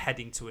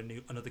heading to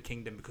another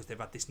kingdom because they've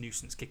had this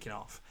nuisance kicking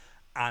off,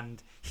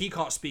 and he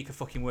can't speak a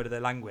fucking word of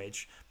their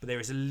language, but there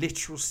is a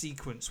literal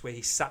sequence where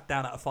he sat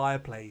down at a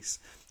fireplace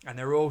and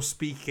they're all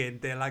speaking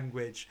their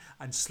language,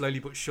 and slowly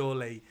but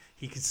surely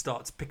he can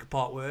start to pick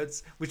apart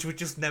words, which would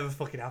just never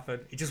fucking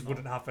happen. It just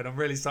wouldn't happen. I'm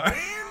really sorry.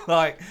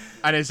 Like,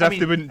 And as if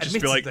they wouldn't just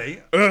be like,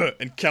 admittedly,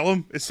 and kill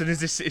him as soon as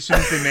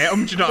they met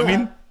him. Do you know what I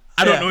mean?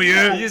 I don't know you.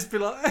 You just be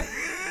like,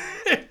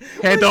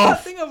 Head that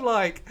off. thing of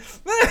like,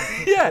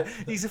 yeah,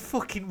 he's a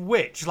fucking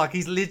witch. Like,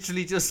 he's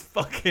literally just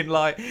fucking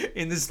like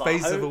in the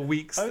space of a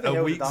week's how the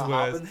hell did that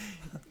worth. happen?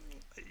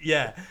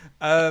 Yeah.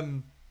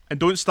 And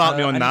don't start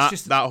me on and it's that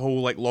just- that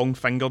whole like long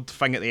fingered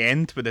thing at the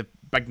end with the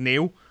big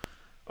nail.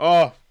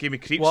 Oh, gave me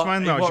creeps, What-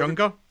 man. When I was what-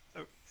 younger.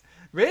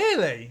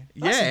 Really?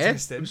 That's Yeah, it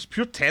interesting. was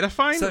pure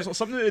terrifying. So- It was like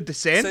something out of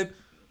Descent.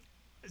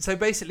 So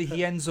basically,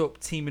 he ends up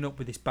teaming up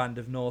with this band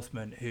of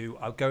Northmen who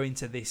are going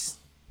to this,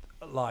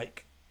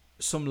 like,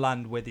 some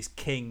land where this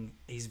king,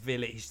 his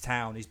village, his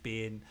town is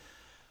being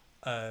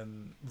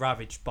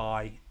ravaged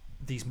by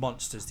these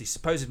monsters, these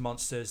supposed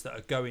monsters that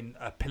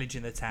are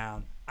pillaging the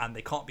town, and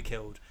they can't be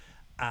killed,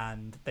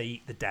 and they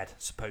eat the dead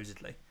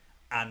supposedly,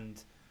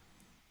 and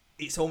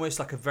it's almost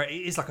like it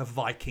is like a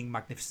Viking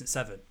Magnificent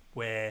Seven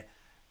where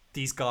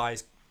these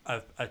guys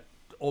are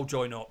all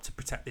join up to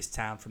protect this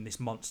town from this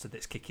monster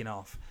that's kicking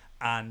off,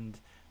 and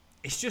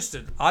it's just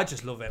I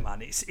just love it,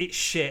 man. It's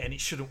shit and it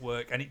shouldn't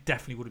work, and it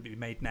definitely wouldn't be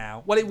made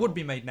now. Well, it would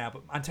be made now,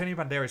 but Antonio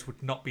Banderas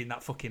would not be in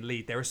that fucking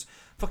lead. There is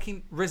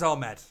fucking Riz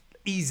Ahmed,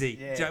 easy.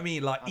 Do you know what I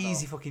mean? Like,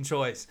 easy fucking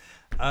choice.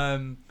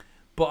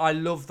 But I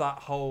love that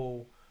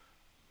whole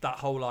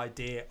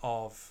idea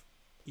of,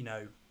 you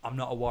know, I'm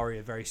not a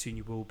warrior, very soon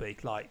you will be.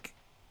 Like,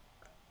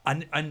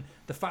 and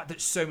the fact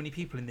that so many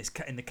people in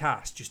the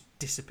cast just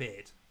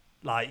disappeared,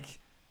 like,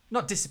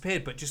 not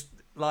disappeared, but just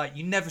like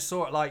you never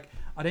saw it. Like,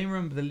 I don't even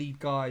remember the lead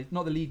guy,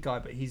 not the lead guy,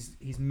 but his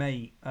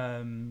mate.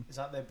 Is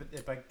that the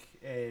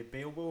big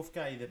Beowulf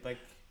guy? The big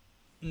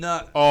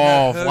No.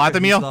 Oh, Herger,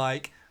 Vladimir? who's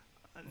like,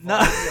 no.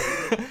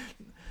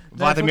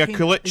 Vladimir fucking-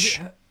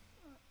 Kulich,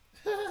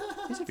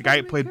 is it the guy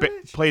who played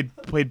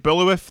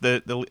Bullywith,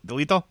 the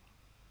leader.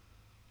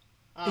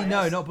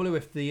 No, not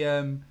Bullywith.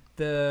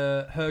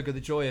 The Herger the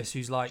Joyous,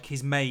 who's like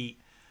his mate,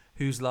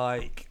 who's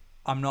like,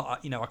 I'm not,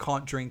 you know, I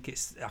can't drink.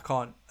 I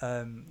can't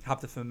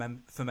have the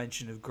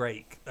fermentation of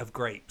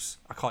grapes.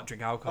 I can't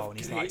drink alcohol, and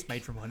he's like, it's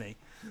made from honey.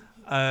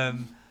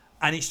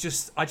 And it's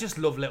just, I just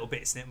love little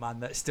bits in it, man,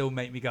 that still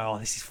make me go, oh,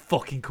 this is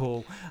fucking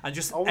cool. And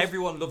just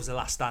everyone loves The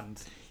Last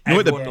Stand. You know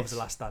what Everyone loves The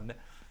Last Stand.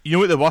 You know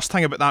what the worst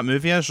thing about that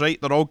movie is, right?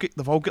 They've all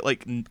got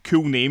like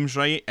cool names,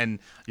 right? And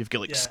you've got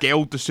like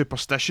Skeld the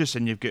Superstitious,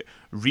 and you've got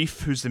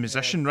Reef, who's the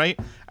musician, right?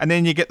 And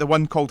then you get the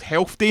one called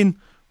Healfdene,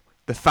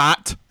 the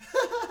fat.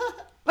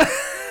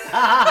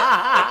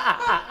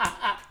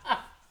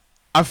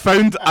 I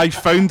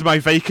found my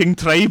Viking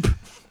tribe.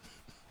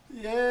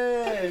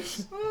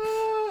 yes.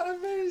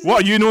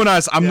 What are you known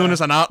as? I'm known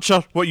as an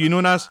archer. What are you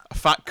known as? A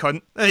fat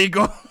cunt. There you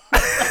go. You know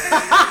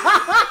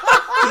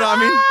what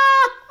I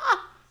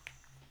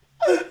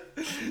mean?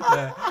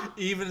 Yeah.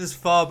 Even as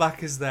far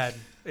back as then,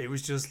 it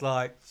was just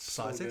like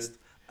scientist.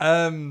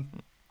 We're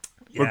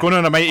going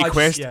on a mighty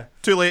quest. Yeah.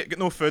 Too late. Got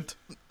no food.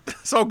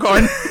 It's all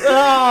gone.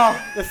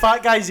 The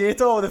fat guy's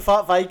ate all, the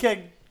fat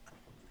Viking.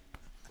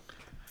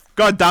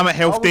 God damn it,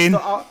 Healfdene.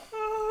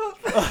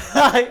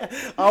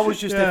 I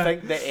always used to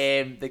think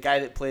that the guy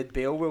that played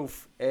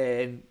Beowulf,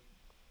 he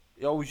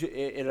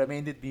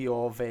reminded me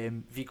of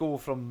Viggo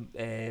from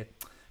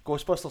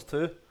Ghostbusters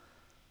 2.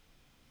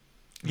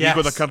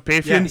 Viggo the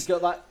Carpathian. He's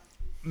got that.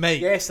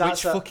 Mate, Yes,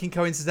 that's which it. fucking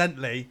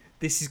coincidentally,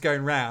 this is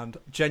going round.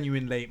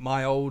 Genuinely,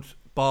 my old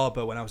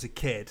barber when I was a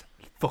kid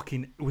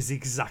fucking was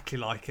exactly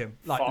like him.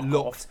 Like, Fuck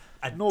looked off.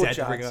 a No dead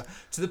chance. ringer.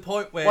 To the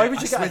point where Why would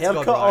I you get a swear to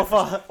God, haircut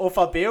right, off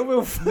a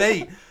Beowulf?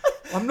 Mate,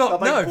 I'm not. A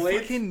big No,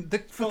 blade. fucking the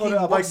Full fucking of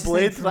a big what's his name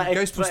blade from right in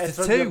Ghostbusters front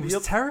of 2 your was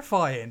beard.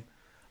 terrifying.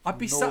 I'd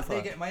be No sat there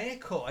fuck. getting my hair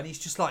cut, and he's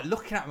just like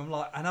looking at me.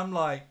 I'm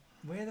like,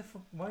 where the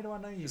fuck? Why do I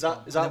know you? Is that-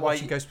 from? is And that then why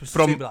watching you- Ghostbusters 2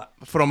 From be like,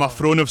 from a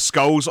throne of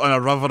skulls on a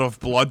river of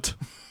blood.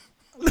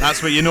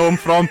 That's what you know him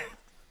from.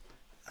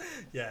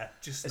 yeah,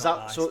 just Is not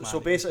that nice, so? man. So It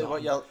was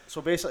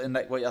basically, not-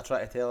 Nick, what you're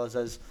trying to tell us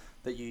is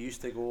that you used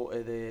to go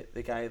to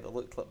the guy that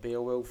looked like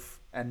Beowulf,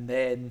 and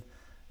then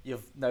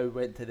you've now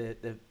went to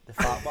the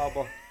fat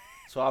barber.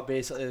 So I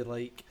basically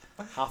like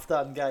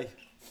half-done guy.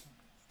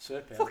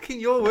 Super. Fucking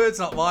your words,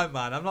 not mine,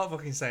 man. I'm not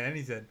fucking saying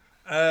anything.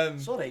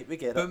 It's alright, we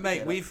get it. But we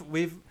mate, get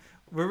it.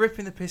 we're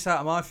ripping the piss out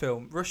of my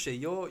film. Rushy,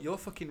 you're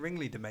fucking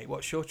ringleader, mate.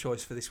 What's your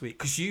choice for this week?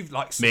 Because you've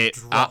like some Mate,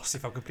 dross,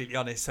 if I'm completely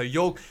honest. So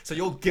your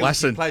guilty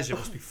Listen. pleasure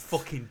must be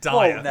fucking Whoa,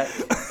 dire.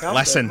 Nick, calm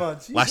Listen, down, man.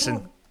 Jeez, listen.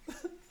 man.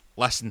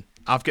 Listen,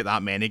 I've got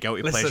that many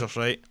guilty Listen. pleasures,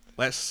 right?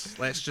 Let's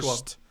Go on.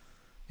 just,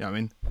 you know what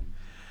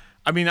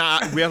I mean?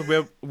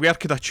 Where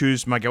could I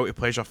choose my guilty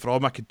pleasure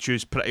from? I could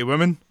choose Pretty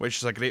Woman, which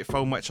is a great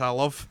film, which I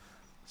love.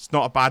 It's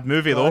not a bad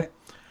movie though. Right.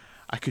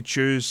 I could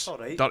choose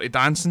Alright. Dirty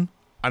Dancing,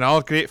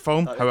 another great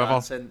film. Dirty However,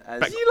 Dancing is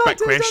bit, You like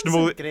bit Dirty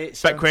questionable. Dancing? Great Bit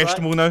soundtrack.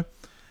 questionable now.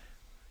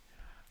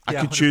 I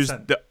Yeah, could choose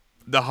 100%.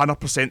 the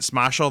 100%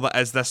 smasher that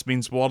is This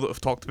Means War that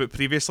we've talked about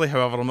previously.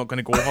 However, I'm not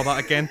going to go over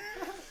that again.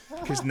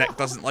 because Nick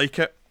doesn't like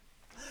it.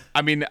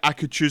 I mean, I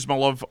could choose my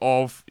love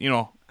of,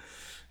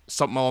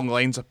 something along the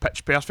lines of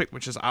Pitch Perfect,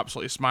 which is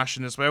absolutely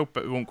smashing as well,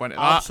 but we won't go into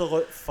that.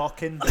 Absolute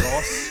fucking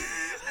dross.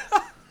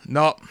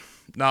 No.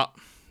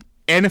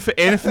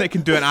 Anything that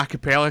can do an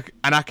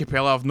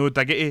acapella of no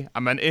diggity,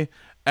 I'm into.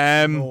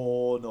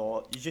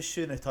 No, you just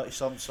shouldn't touch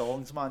some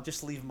songs, man.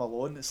 Just leave them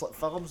alone. It's like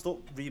films,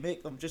 don't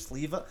remake them, just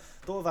leave it.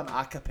 Don't have an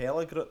a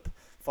cappella group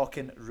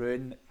fucking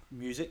ruin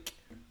music.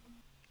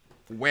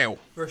 Well,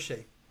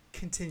 Rushy,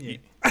 continue.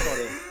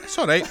 Sorry. it's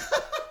alright.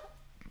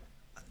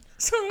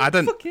 Sorry, I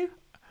didn't- fuck you.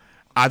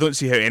 I don't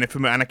see how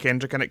anything with Anna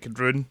Kendrick in it could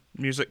ruin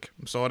music.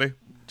 I'm sorry.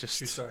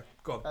 Just Sorry,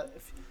 go on.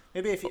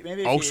 Maybe if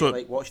Also- you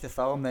like watch the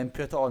film then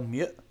put it on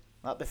mute,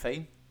 that'd be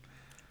fine.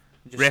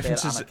 Just stare at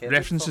references Anna Kendrick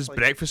references stuff, like-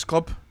 Breakfast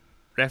Club.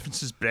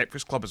 References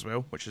Breakfast Club as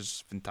well, which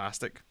is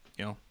fantastic.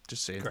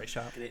 Just saying. Great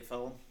shout. Great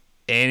film.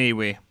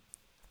 Anyway,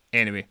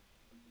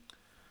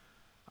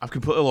 I've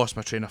completely lost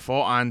my train of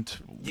thought and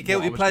Your what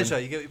guilty I was pleasure.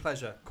 doing. Your guilty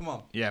pleasure. Come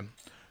on. Yeah.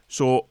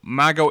 So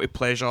my guilty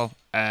pleasure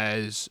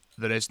is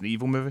the Resident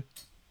Evil movie.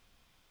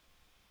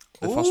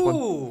 The first one.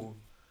 Ooh,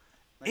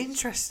 Nice.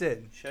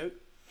 interesting. Shout.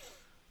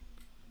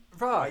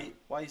 Right.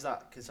 Why is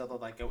that considered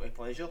a guilty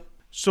pleasure?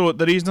 So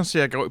the reason I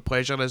say a guilty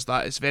pleasure is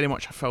that it's very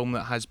much a film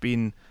that has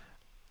been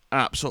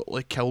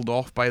absolutely killed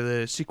off by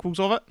the sequels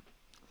of it.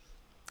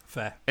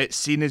 Fair. It's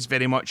seen as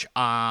very much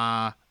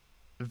a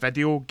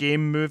video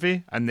game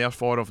movie and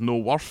therefore of no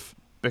worth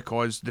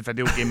because the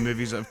video game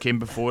movies that have came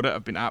before it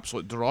have been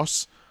absolute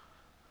dross.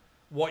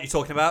 What are you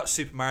talking about?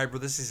 Super Mario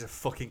Brothers is a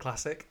fucking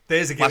classic.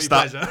 There's a guilty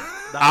What's that? pleasure.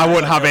 I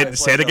won't have it anything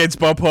said against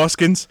Bob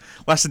Hoskins.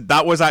 Listen,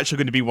 that was actually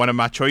going to be one of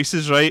my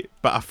choices, right?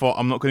 But I thought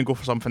I'm not going to go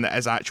for something that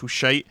is actual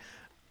shite.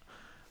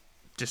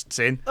 Just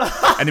saying. And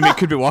I mean, it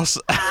could be worse.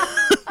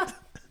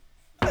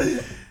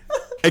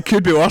 It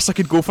could be worse. I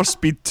could go for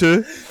Speed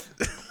 2.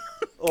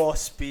 Oh,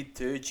 Speed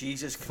 2,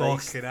 Jesus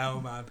Christ. Fucking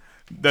hell, man.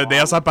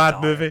 There's a bad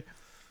die. movie.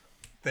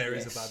 There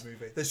is Yes. a bad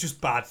movie. There's just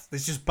bad.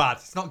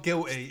 It's not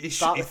guilty. It's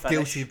Start to it's finish.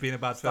 guilty of being a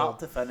bad film. Start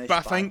to finish.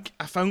 But bad.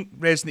 I think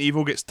Resident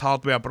Evil gets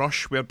tarred with a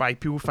brush, whereby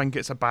people think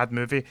it's a bad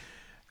movie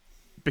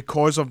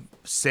because of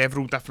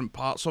several different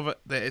parts of it.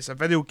 That it's a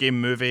video game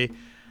movie.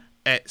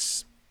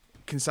 It's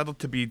considered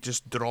to be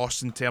just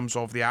dross in terms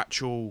of the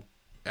actual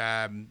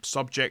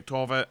subject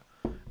of it.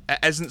 It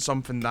isn't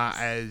something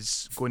that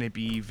is going to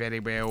be very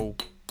well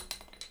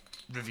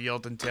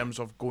revered in terms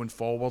of going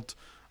forward.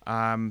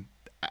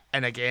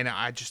 And again,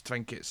 I just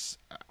think it's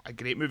a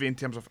great movie in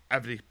terms of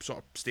every sort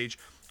of stage.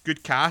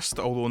 Good cast,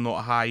 although not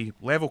a high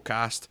level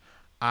cast,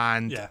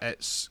 and Yeah.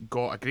 it's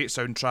got a great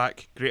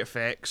soundtrack, great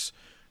effects,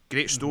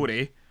 great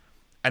story,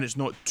 and it's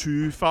not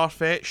too far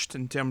fetched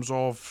in terms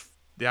of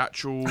the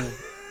actual.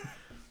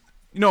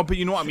 But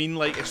you know what I mean.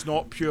 Like it's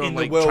not pure in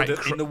the like world,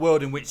 try- in the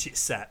world in which it's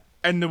set.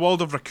 in the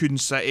world of Raccoon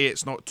City.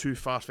 It's not too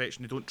far fetched,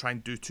 and they don't try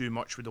and do too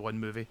much with the one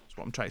movie. That's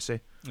what I'm trying to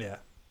say. Yeah,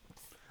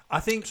 I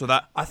think. So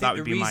that I think that the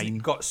would be reason mine.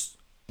 it got.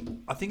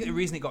 I think the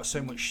reason it got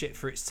so much shit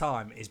for its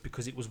time is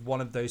because it was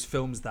one of those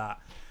films that,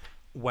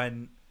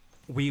 when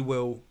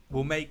we'll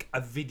make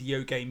a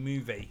video game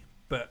movie,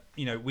 but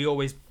we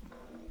always.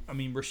 I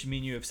mean, Rushy, me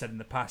and you have said in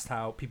the past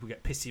how people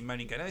get pissy and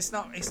moaning, going, "It's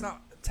not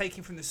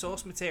taken from the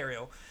source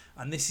material,"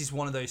 and this is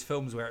one of those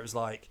films where it was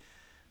like,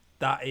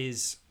 that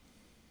is.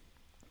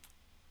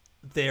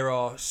 There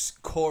are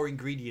core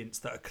ingredients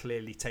that are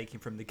clearly taken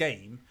from the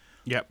game.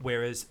 Yep.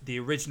 Whereas the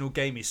original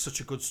game is such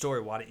a good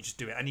story, why don't you just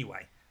do it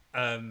anyway?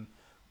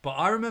 But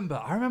I remember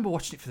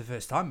watching it for the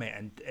first time, mate,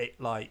 and it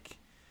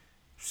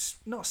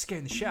not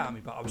scaring the shit out of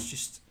me, but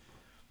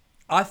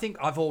I think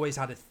I've always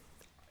had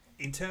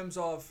in terms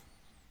of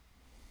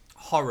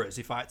horrors,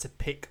 if I had to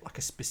pick like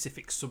a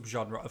specific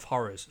subgenre of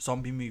horrors,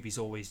 zombie movies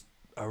are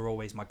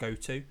always my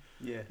go-to.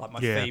 Yeah. Like my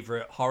Yeah.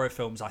 favourite horror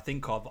films I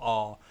think of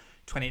are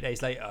 28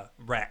 Days Later,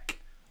 Wreck,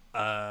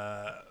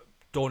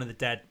 Dawn of the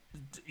Dead.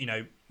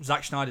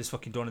 Zack Snyder's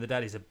fucking Dawn of the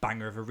Dead is a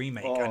banger of a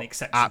remake, Oh, and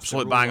except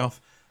absolute banger.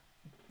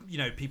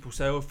 People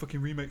say, "Oh,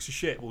 fucking remakes are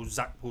shit." Well,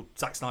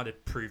 Zack Snyder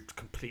proved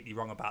completely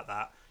wrong about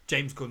that.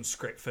 James Gunn's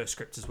first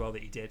script as well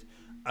that he did,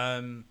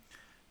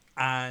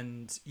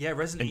 and yeah,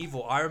 Resident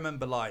Evil. I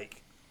remember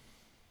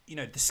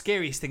the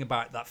scariest thing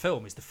about that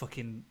film is the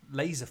fucking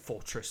laser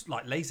fortress,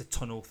 like laser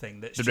tunnel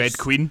thing. That's The just, Red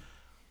Queen.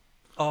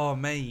 Oh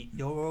mate,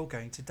 you're all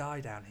going to die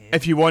down here.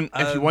 If you want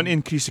to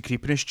increase the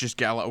creepiness, just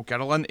get a little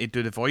girl in to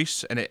do the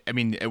voice, and it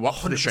worked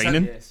for The 100%.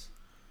 Shining. Yes.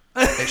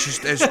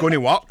 It's going to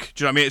work.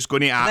 Do you know what I mean? It's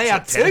going to They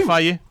had absolutely terrify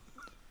you.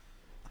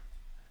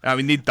 I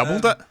mean, they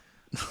doubled it.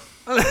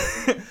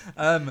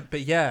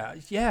 But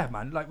yeah,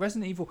 man. Like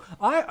Resident Evil,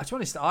 to be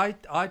honest, I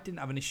didn't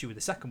have an issue with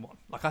the second one.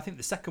 Like I think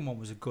the second one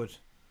was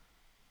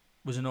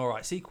an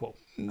alright sequel.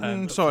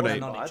 But sorry.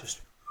 following on, it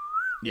just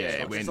Yeah,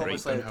 It's it went just right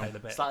obviously downhill. a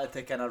bit. started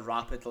to kind of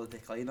rapidly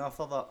decline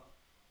after that.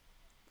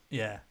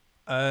 Yeah.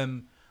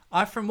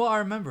 From what I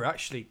remember,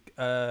 actually,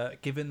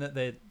 given that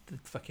the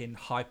fucking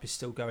hype is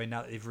still going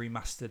now that they've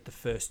remastered the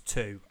first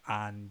two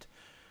and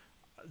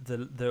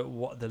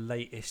the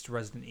latest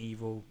Resident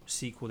Evil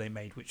sequel they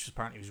made, which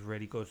apparently was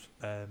really good,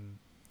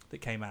 that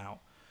came out.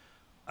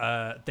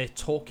 they're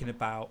talking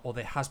about, or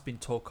there has been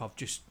talk of,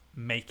 just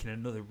making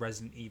another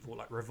Resident Evil,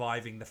 like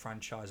reviving the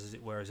franchise, as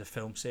it were, as a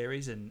film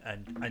series,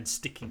 and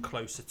sticking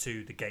closer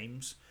to the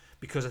games,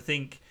 because I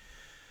think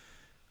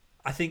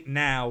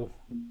now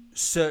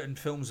certain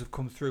films have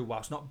come through,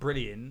 whilst not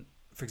brilliant.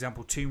 For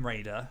example, Tomb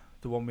Raider,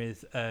 the one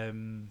with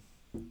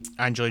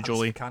Angela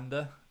Jolie.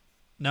 Vikander.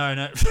 No,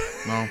 No.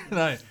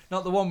 no,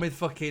 not the one with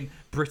fucking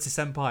British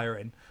Empire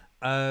in.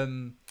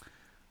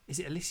 Is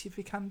it Alicia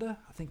Vikander?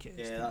 I think it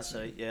is. Yeah, that's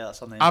right. Yeah, that's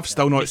her name. I've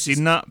still not This is-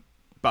 seen that,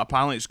 but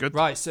apparently it's good.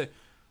 Right. So,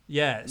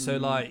 yeah. So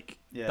like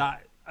yeah.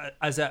 that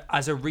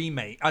as a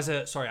remake, as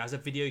a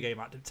video game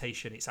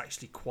adaptation, it's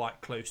actually quite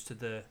close to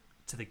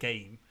the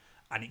game,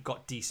 and it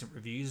got decent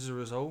reviews as a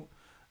result.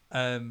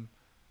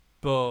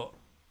 But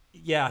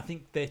yeah, I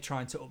think they're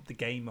trying to up the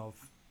game of,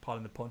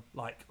 pardon the pun,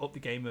 like up the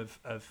game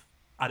of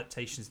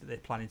adaptations that they're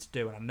planning to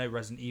do, and I know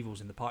Resident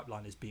Evil's in the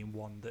pipeline as being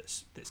one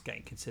that's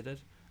getting considered.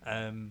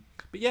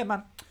 But yeah,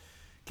 man,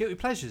 Guilty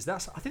Pleasures. I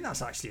think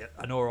that's actually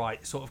an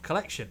alright sort of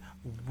collection.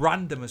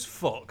 Random as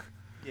fuck.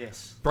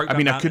 Yes. I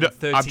mean,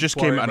 I've just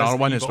came at another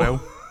one as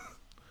well.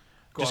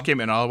 Just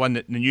came at another one.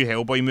 The new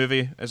Hellboy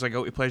movie is a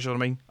guilty pleasure of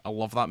mine. I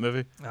love that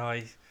movie. Oh,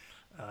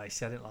 I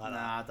said it like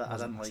Nah, that. I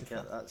didn't like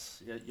it.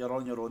 That's you're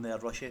on your own there,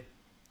 Rushy.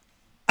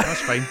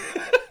 That's fine.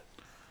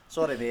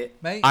 Sorry, mate.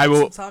 Mate, I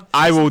will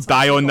sometimes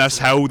die you've on got this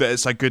to- hill that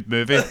it's a good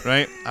movie,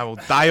 right? I will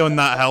die on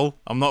that hill.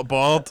 I'm not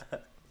bored.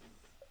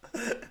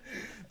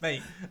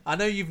 Mate, I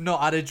know you've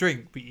not had a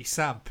drink, but you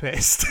sound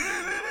pissed.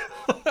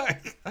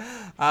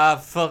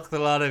 Fuck the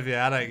lot of you.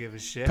 I don't give a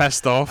shit.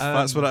 Pissed off.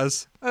 That's what it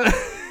is.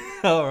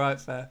 All right,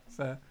 fair.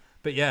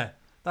 But yeah,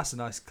 that's a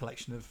nice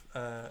collection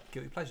of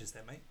guilty pleasures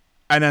there, mate.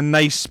 And a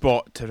nice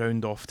spot to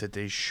round off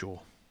today's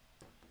show.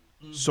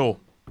 So,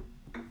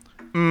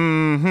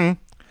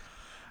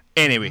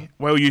 anyway,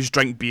 while you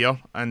drink beer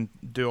and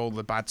do all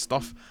the bad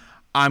stuff,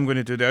 I'm going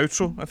to do the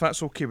outro, if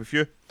that's okay with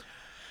you.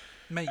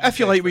 Mate, If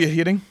you go like for what it. you're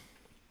hearing,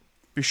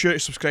 be sure to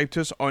subscribe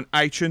to us on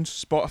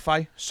iTunes,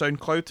 Spotify,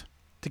 SoundCloud.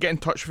 To get in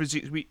touch with us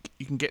each week,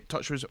 you can get in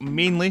touch with us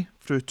mainly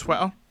through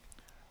Twitter.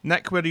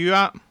 Nick, where are you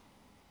at?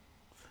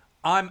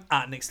 I'm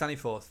at Nick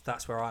Stanyforth.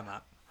 That's where I'm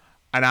at.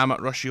 And I'm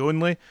at Rushy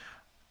Only.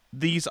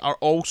 These are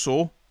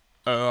also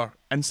our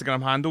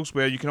Instagram handles,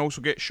 where you can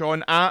also get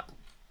Sean at...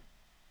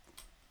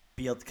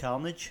 Beard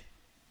Carnage.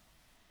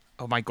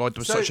 Oh my god, there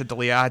was So- such a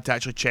delay. I had to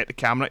actually check the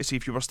camera to see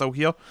if you were still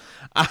here.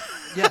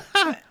 Yeah.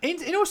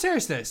 In all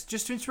seriousness,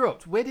 just to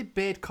interrupt, where did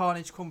Beard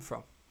Carnage come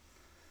from?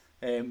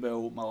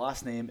 Well, my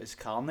last name is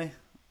Carney,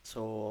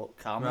 so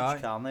Carnage,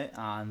 Right. Carney,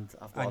 and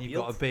I've got And a you've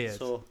beard. got a beard.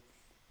 So,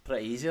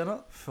 pretty easy, isn't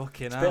it?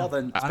 Fucking It's hell.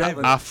 better than I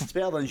know- it's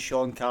better than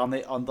Sean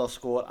Carney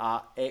 _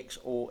 at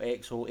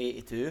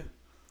XOXO82.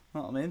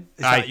 Know what I mean?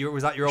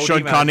 Was that your old Sean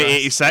email Carney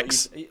address?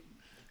 86.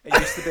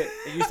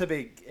 It used to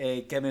be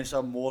give me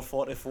some more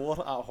 44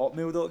 at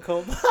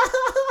hotmail.com.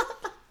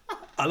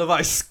 I love how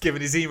he's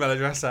giving his email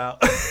address out.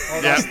 Oh,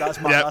 Yep, that's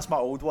my yep. that's my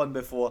old one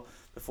before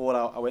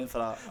I went for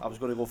I was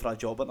going to go for a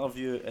job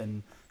interview,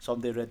 and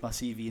somebody read my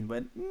CV and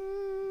went,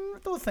 I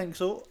don't think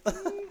so. Don't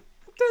think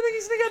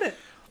he's gonna get it.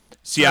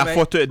 See, Sorry, I mate.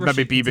 thought it'd Rushy,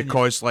 maybe be continue.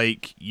 because,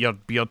 like, your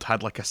beard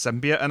had, like, a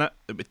symbiote in it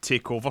that would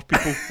take over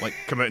people, like,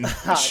 come out and...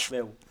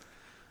 Well,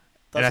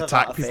 And does have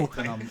attack that people.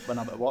 effect when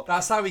I'm at work.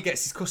 That's how he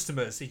gets his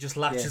customers. He just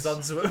latches Yes.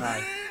 onto them.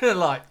 Aye.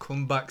 Like,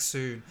 come back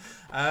soon.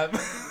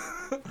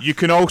 You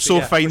can also But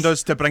yeah, find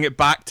us, to bring it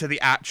back to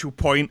the actual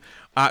point,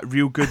 at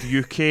Real Good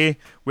UK,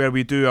 where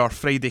we do our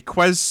Friday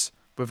quiz.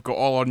 We've got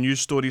all our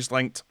news stories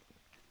linked.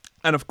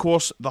 And, of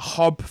course, the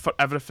hub for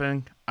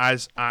everything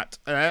is at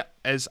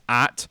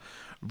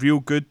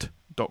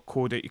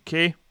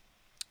realgood.co.uk.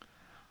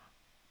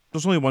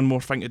 There's only one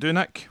more thing to do,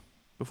 Nick,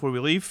 before we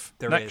leave.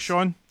 There Nick, is.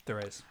 Sean. There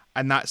is.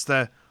 And that's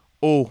that's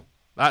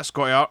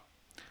got it up.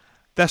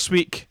 This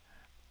week,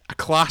 a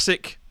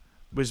classic,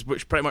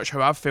 which pretty much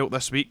how I've felt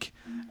this week,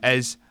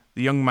 is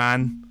the young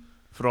man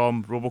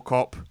from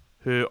RoboCop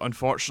who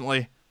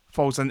unfortunately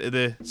falls into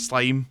the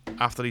slime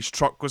after his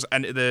truck goes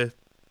into the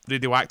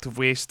radioactive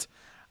waste,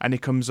 and he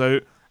comes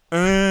out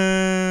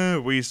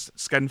with his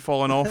skin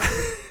falling off.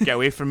 Get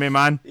away from me,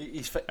 man.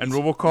 And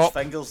RoboCop.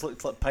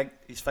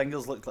 His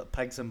fingers looked like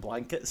pigs in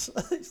blankets.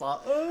 It's like,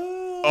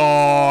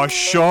 Oh,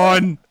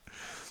 Sean.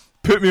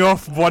 Put me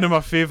off one of my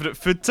favourite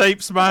food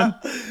types, man.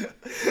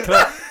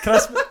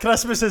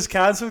 Christmas is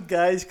cancelled,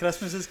 guys.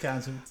 Christmas is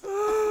cancelled.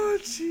 Oh,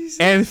 Jesus.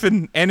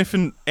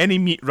 Any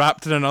meat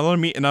wrapped in another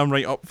meat, and I'm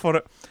right up for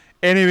it.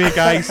 Anyway,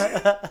 guys,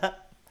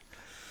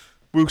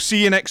 we'll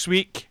see you next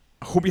week.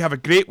 I hope you have a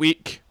great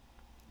week.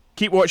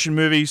 Keep watching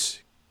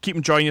movies. Keep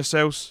enjoying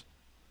yourselves.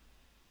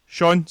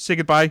 Sean, say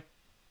goodbye.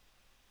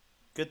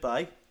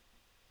 Goodbye.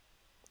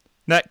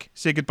 Nick,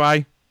 say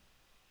goodbye.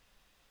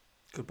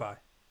 Goodbye.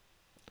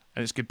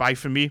 And it's goodbye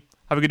from me.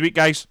 Have a good week,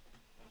 guys.